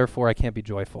joy, so therefore I can't be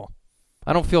joyful.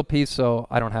 I don't feel peace, so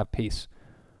I don't have peace.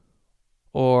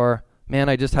 Or, man,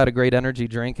 I just had a great energy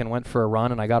drink and went for a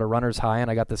run and I got a runner's high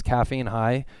and I got this caffeine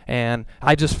high and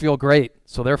I just feel great,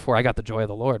 so therefore I got the joy of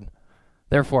the Lord.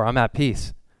 Therefore, I'm at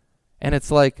peace. And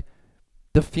it's like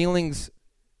the feelings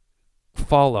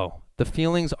follow. The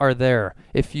feelings are there.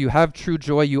 If you have true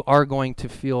joy, you are going to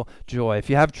feel joy.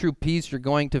 If you have true peace, you're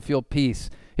going to feel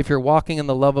peace. If you're walking in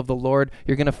the love of the Lord,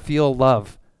 you're going to feel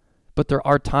love. But there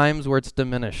are times where it's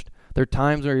diminished. There are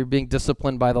times where you're being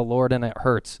disciplined by the Lord and it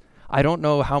hurts. I don't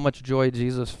know how much joy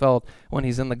Jesus felt when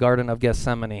he's in the Garden of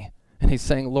Gethsemane and he's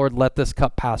saying, Lord, let this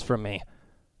cup pass from me.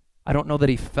 I don't know that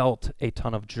he felt a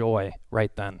ton of joy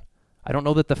right then. I don't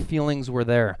know that the feelings were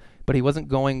there, but he wasn't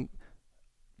going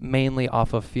mainly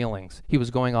off of feelings. He was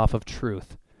going off of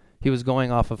truth. He was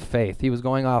going off of faith. He was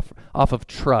going off of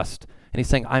trust. And he's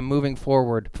saying, I'm moving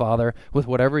forward, Father, with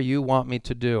whatever you want me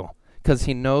to do. Because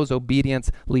he knows obedience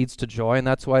leads to joy. And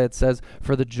that's why it says,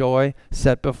 for the joy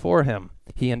set before him,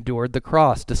 he endured the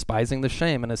cross, despising the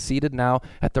shame, and is seated now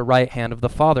at the right hand of the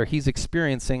Father. He's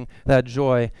experiencing that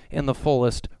joy in the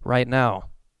fullest right now.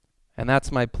 And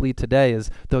that's my plea today is,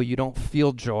 though you don't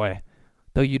feel joy,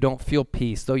 though you don't feel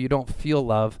peace, though you don't feel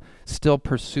love, still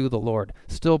pursue the Lord.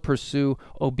 Still pursue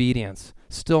obedience.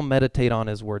 Still meditate on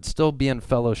his word. Still be in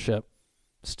fellowship.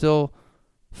 Still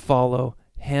follow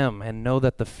him and know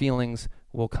that the feelings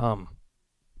will come.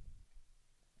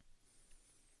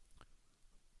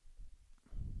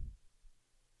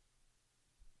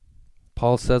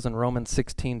 Paul says in Romans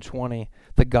 16:20,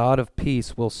 the God of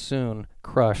peace will soon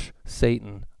crush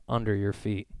Satan under your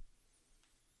feet.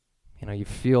 You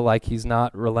feel like he's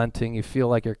not relenting. You feel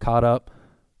like you're caught up.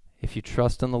 If you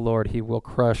trust in the Lord, he will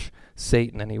crush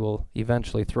Satan and he will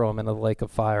eventually throw him into the lake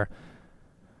of fire.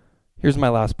 Here's my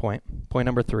last point. Point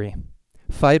number 3.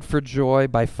 Fight for joy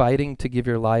by fighting to give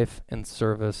your life in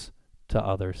service to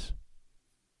others.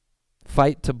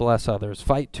 Fight to bless others.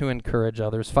 Fight to encourage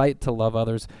others. Fight to love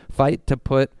others. Fight to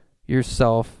put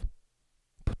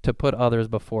others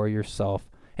before yourself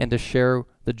and to share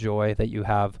the joy that you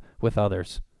have with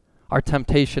others. Our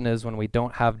temptation is when we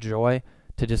don't have joy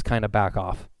to just kind of back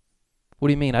off. What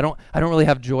do you mean? I don't really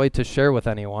have joy to share with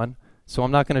anyone, so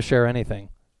I'm not going to share anything.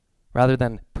 Rather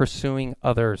than pursuing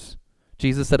others.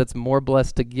 Jesus said it's more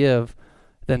blessed to give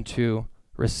than to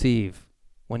receive.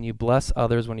 When you bless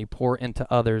others, when you pour into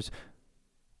others,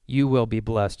 you will be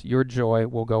blessed. Your joy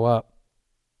will go up.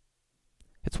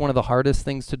 It's one of the hardest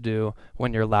things to do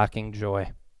when you're lacking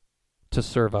joy, to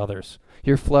serve others.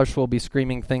 Your flesh will be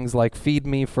screaming things like, feed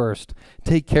me first,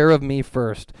 take care of me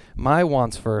first, my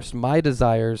wants first, my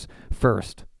desires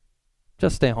first.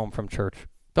 Just stay home from church.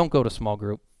 Don't go to small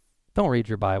group. Don't read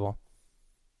your Bible.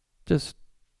 Just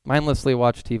mindlessly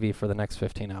watch TV for the next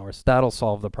 15 hours. That'll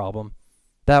solve the problem.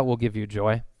 That will give you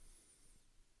joy.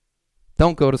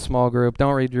 Don't go to small group.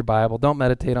 Don't read your Bible. Don't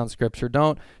meditate on Scripture.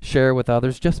 Don't share with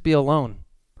others. Just be alone.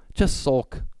 Just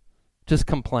sulk. Just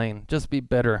complain. Just be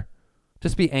bitter.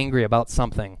 Just be angry about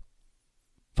something.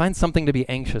 Find something to be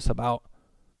anxious about.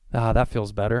 That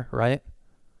feels better, right?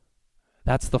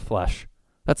 That's the flesh.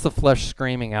 That's the flesh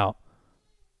screaming out.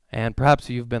 And perhaps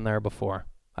you've been there before.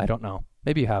 I don't know.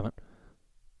 Maybe you haven't.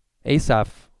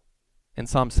 Asaph in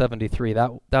Psalm 73,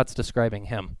 that's describing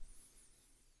him.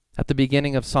 At the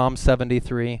beginning of Psalm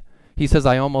 73, he says,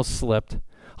 I almost slipped.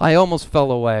 I almost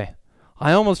fell away.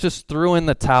 I almost just threw in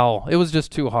the towel. It was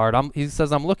just too hard. He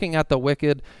says, I'm looking at the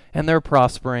wicked, and they're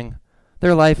prospering.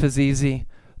 Their life is easy.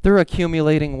 They're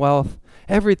accumulating wealth.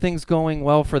 Everything's going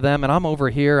well for them, and I'm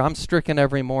over here. I'm stricken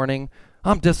every morning.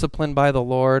 I'm disciplined by the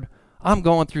Lord. I'm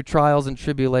going through trials and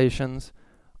tribulations.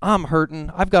 I'm hurting.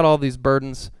 I've got all these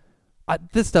burdens.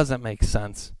 This doesn't make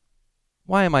sense.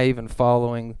 Why am I even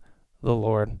following the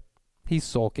Lord? He's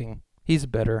sulking. He's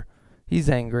bitter. He's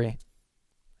angry.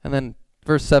 And then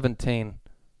verse 17,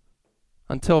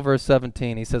 Until verse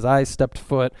 17, he says, I stepped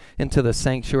foot into the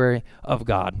sanctuary of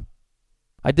God.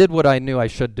 I did what I knew I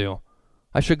should do.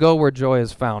 I should go where joy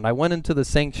is found. I went into the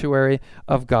sanctuary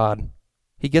of God.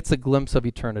 He gets a glimpse of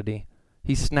eternity.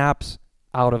 He snaps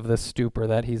out of this stupor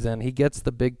that he's in. He gets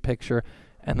the big picture.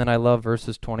 And then I love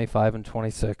verses 25 and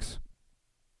 26.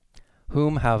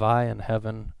 Whom have I in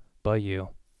heaven but you?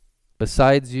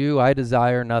 Besides you, I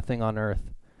desire nothing on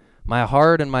earth. My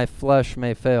heart and my flesh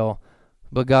may fail,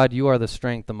 but God, you are the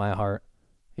strength of my heart.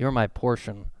 You're my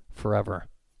portion forever.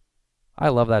 I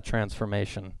love that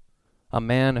transformation. A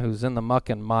man who's in the muck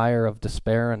and mire of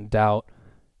despair and doubt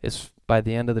is, by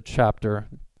the end of the chapter,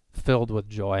 filled with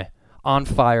joy, on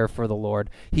fire for the Lord.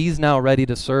 He's now ready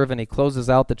to serve, and he closes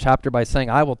out the chapter by saying,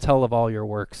 I will tell of all your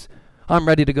works. I'm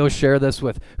ready to go share this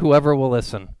with whoever will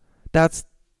listen. That's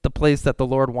the place that the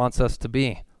Lord wants us to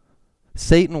be.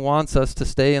 Satan wants us to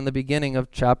stay in the beginning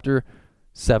of chapter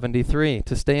 73,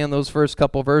 to stay in those first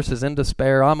couple verses in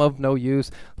despair. I'm of no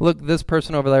use. Look, this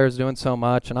person over there is doing so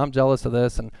much, and I'm jealous of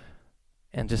this,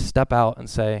 and just step out and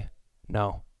say,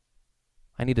 no.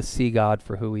 I need to see God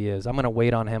for who he is. I'm going to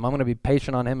wait on him. I'm going to be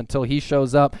patient on him until he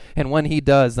shows up, and when he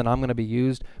does, then I'm going to be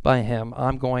used by him.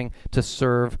 I'm going to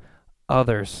serve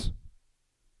others.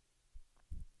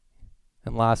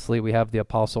 And lastly, we have the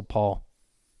Apostle Paul.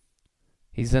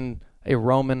 He's in a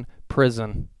Roman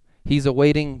prison. He's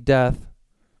awaiting death.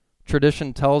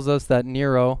 Tradition tells us that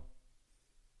Nero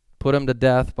put him to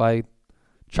death by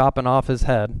chopping off his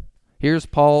head. Here's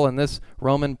Paul in this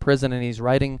Roman prison, and he's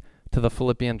writing to the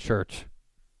Philippian church.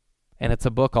 And it's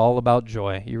a book all about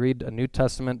joy. You read a New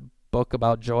Testament book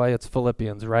about joy, it's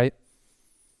Philippians, right?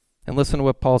 And listen to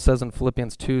what Paul says in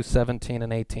Philippians 2:17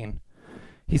 and 18.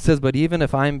 He says, but even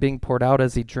if I am being poured out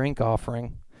as a drink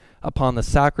offering upon the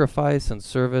sacrifice and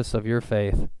service of your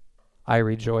faith, I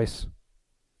rejoice.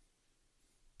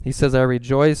 He says, I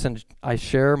rejoice and I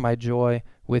share my joy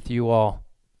with you all.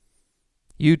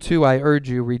 You too, I urge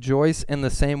you, rejoice in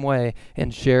the same way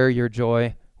and share your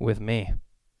joy with me.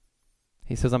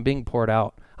 He says, I'm being poured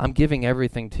out. I'm giving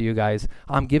everything to you guys.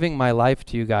 I'm giving my life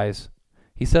to you guys.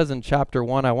 He says in chapter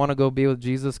 1, I want to go be with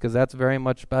Jesus because that's very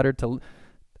much better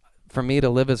for me to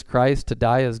live as Christ, to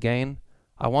die as gain.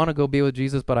 I want to go be with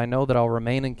Jesus, but I know that I'll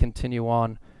remain and continue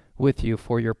on with you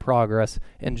for your progress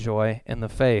and joy in the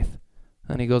faith.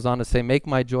 And he goes on to say, make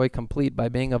my joy complete by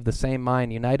being of the same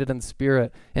mind, united in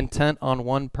spirit, intent on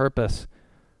one purpose.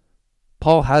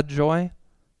 Paul had joy,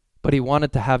 but he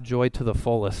wanted to have joy to the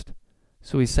fullest.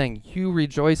 So he's saying, you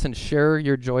rejoice and share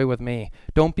your joy with me.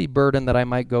 Don't be burdened that I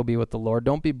might go be with the Lord.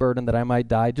 Don't be burdened that I might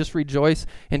die. Just rejoice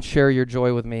and share your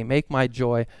joy with me. Make my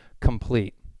joy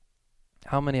complete.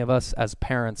 How many of us as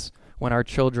parents, when our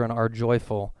children are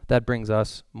joyful, that brings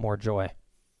us more joy?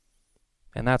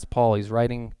 And that's Paul. He's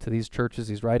writing to these churches.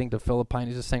 He's writing to Philippi. And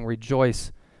he's just saying,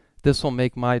 rejoice. This will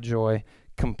make my joy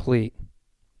complete.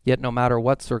 Yet no matter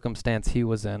what circumstance he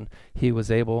was in, he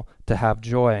was able to have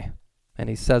joy. And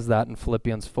he says that in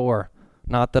Philippians 4.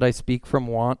 Not that I speak from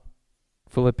want.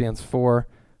 Philippians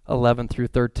 4:11 through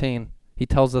 13. He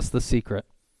tells us the secret.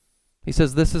 He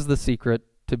says, this is the secret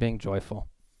to being joyful.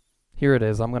 Here it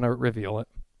is. I'm going to reveal it.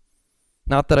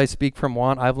 Not that I speak from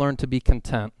want. I've learned to be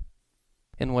content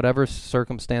in whatever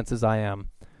circumstances I am.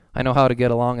 I know how to get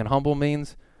along in humble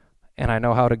means, and I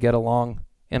know how to get along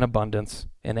in abundance.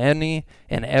 In any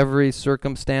and every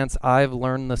circumstance, I've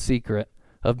learned the secret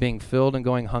of being filled and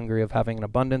going hungry, of having an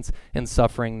abundance and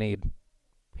suffering need.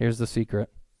 Here's the secret.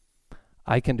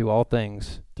 I can do all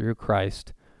things through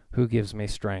Christ who gives me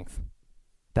strength.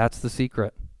 That's the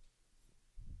secret.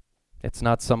 It's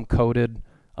not some coded,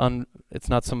 it's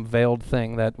not some veiled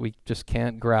thing that we just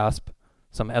can't grasp,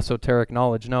 some esoteric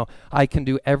knowledge. No, I can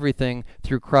do everything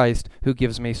through Christ who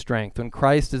gives me strength. When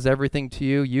Christ is everything to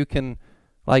you, you can,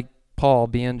 like Paul,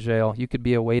 be in jail. You could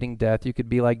be awaiting death. You could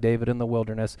be like David in the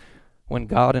wilderness. When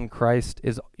God in Christ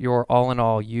is your all in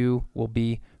all, you will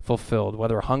be fulfilled.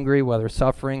 Whether hungry, whether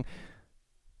suffering,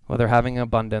 whether having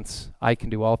abundance, I can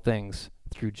do all things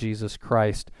through Jesus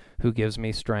Christ who gives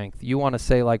me strength. You want to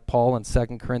say like Paul in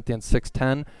 2 Corinthians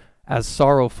 6:10, as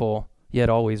sorrowful, yet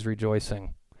always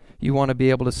rejoicing. You want to be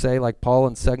able to say like Paul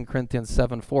in 2 Corinthians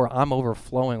 7:4, I'm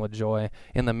overflowing with joy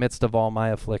in the midst of all my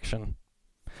affliction.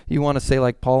 You want to say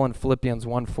like Paul in Philippians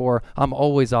 1:4, I'm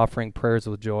always offering prayers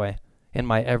with joy in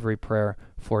my every prayer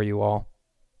for you all.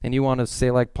 And you want to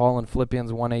say like Paul in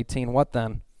Philippians 1:18, what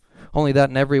then? Only that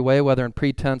in every way, whether in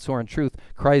pretense or in truth,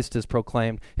 Christ is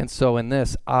proclaimed. And so in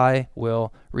this, I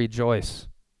will rejoice.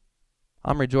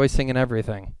 I'm rejoicing in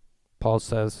everything, Paul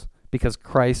says, because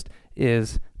Christ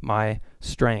is my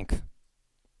strength.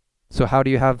 So how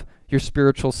do you have your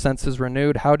spiritual senses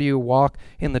renewed? How do you walk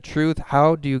in the truth?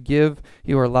 How do you give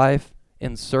your life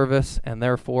in service and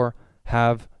therefore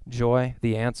have joy?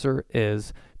 The answer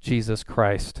is Jesus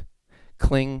Christ.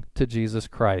 Cling to Jesus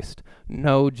Christ.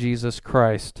 Know Jesus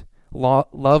Christ.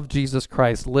 Love Jesus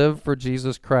Christ. Live for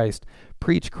Jesus Christ.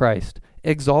 Preach Christ.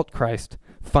 Exalt Christ.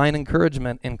 Find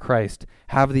encouragement in Christ.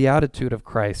 Have the attitude of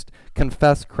Christ.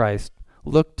 Confess Christ.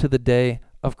 Look to the day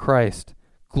of Christ.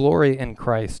 Glory in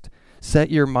Christ. Set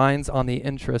your minds on the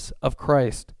interests of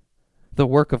Christ, the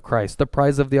work of Christ, the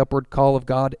prize of the upward call of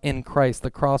God in Christ,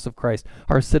 the cross of Christ,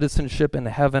 our citizenship in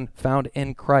heaven found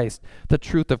in Christ, the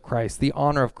truth of Christ, the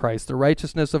honor of Christ, the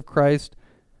righteousness of Christ,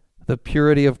 the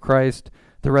purity of Christ,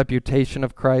 the reputation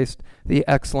of Christ, the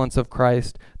excellence of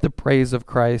Christ, the praise of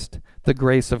Christ, the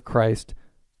grace of Christ,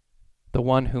 the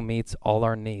one who meets all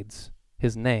our needs.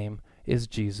 His name is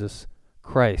Jesus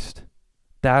Christ.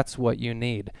 That's what you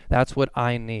need. That's what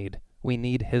I need. We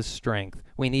need his strength.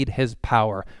 We need his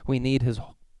power. We need his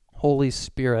Holy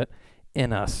Spirit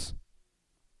in us.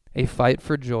 A fight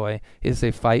for joy is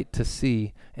a fight to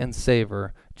see and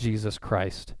savor Jesus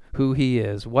Christ, who he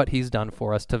is, what he's done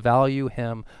for us, to value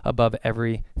him above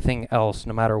everything else,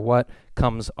 no matter what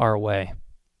comes our way.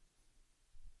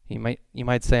 You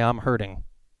might say, I'm hurting.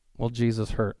 Well,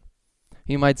 Jesus hurt.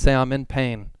 You might say, I'm in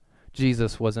pain.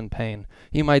 Jesus was in pain.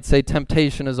 You might say,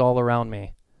 temptation is all around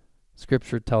me.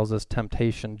 Scripture tells us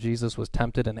temptation. Jesus was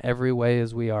tempted in every way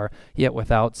as we are, yet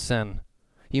without sin.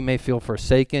 You may feel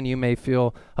forsaken. You may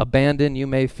feel abandoned. You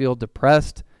may feel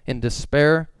depressed, in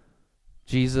despair.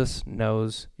 Jesus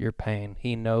knows your pain.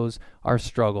 He knows our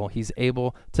struggle. He's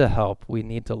able to help. We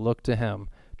need to look to him,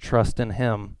 trust in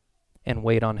him, and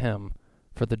wait on him,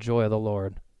 for the joy of the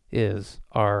Lord is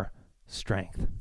our strength.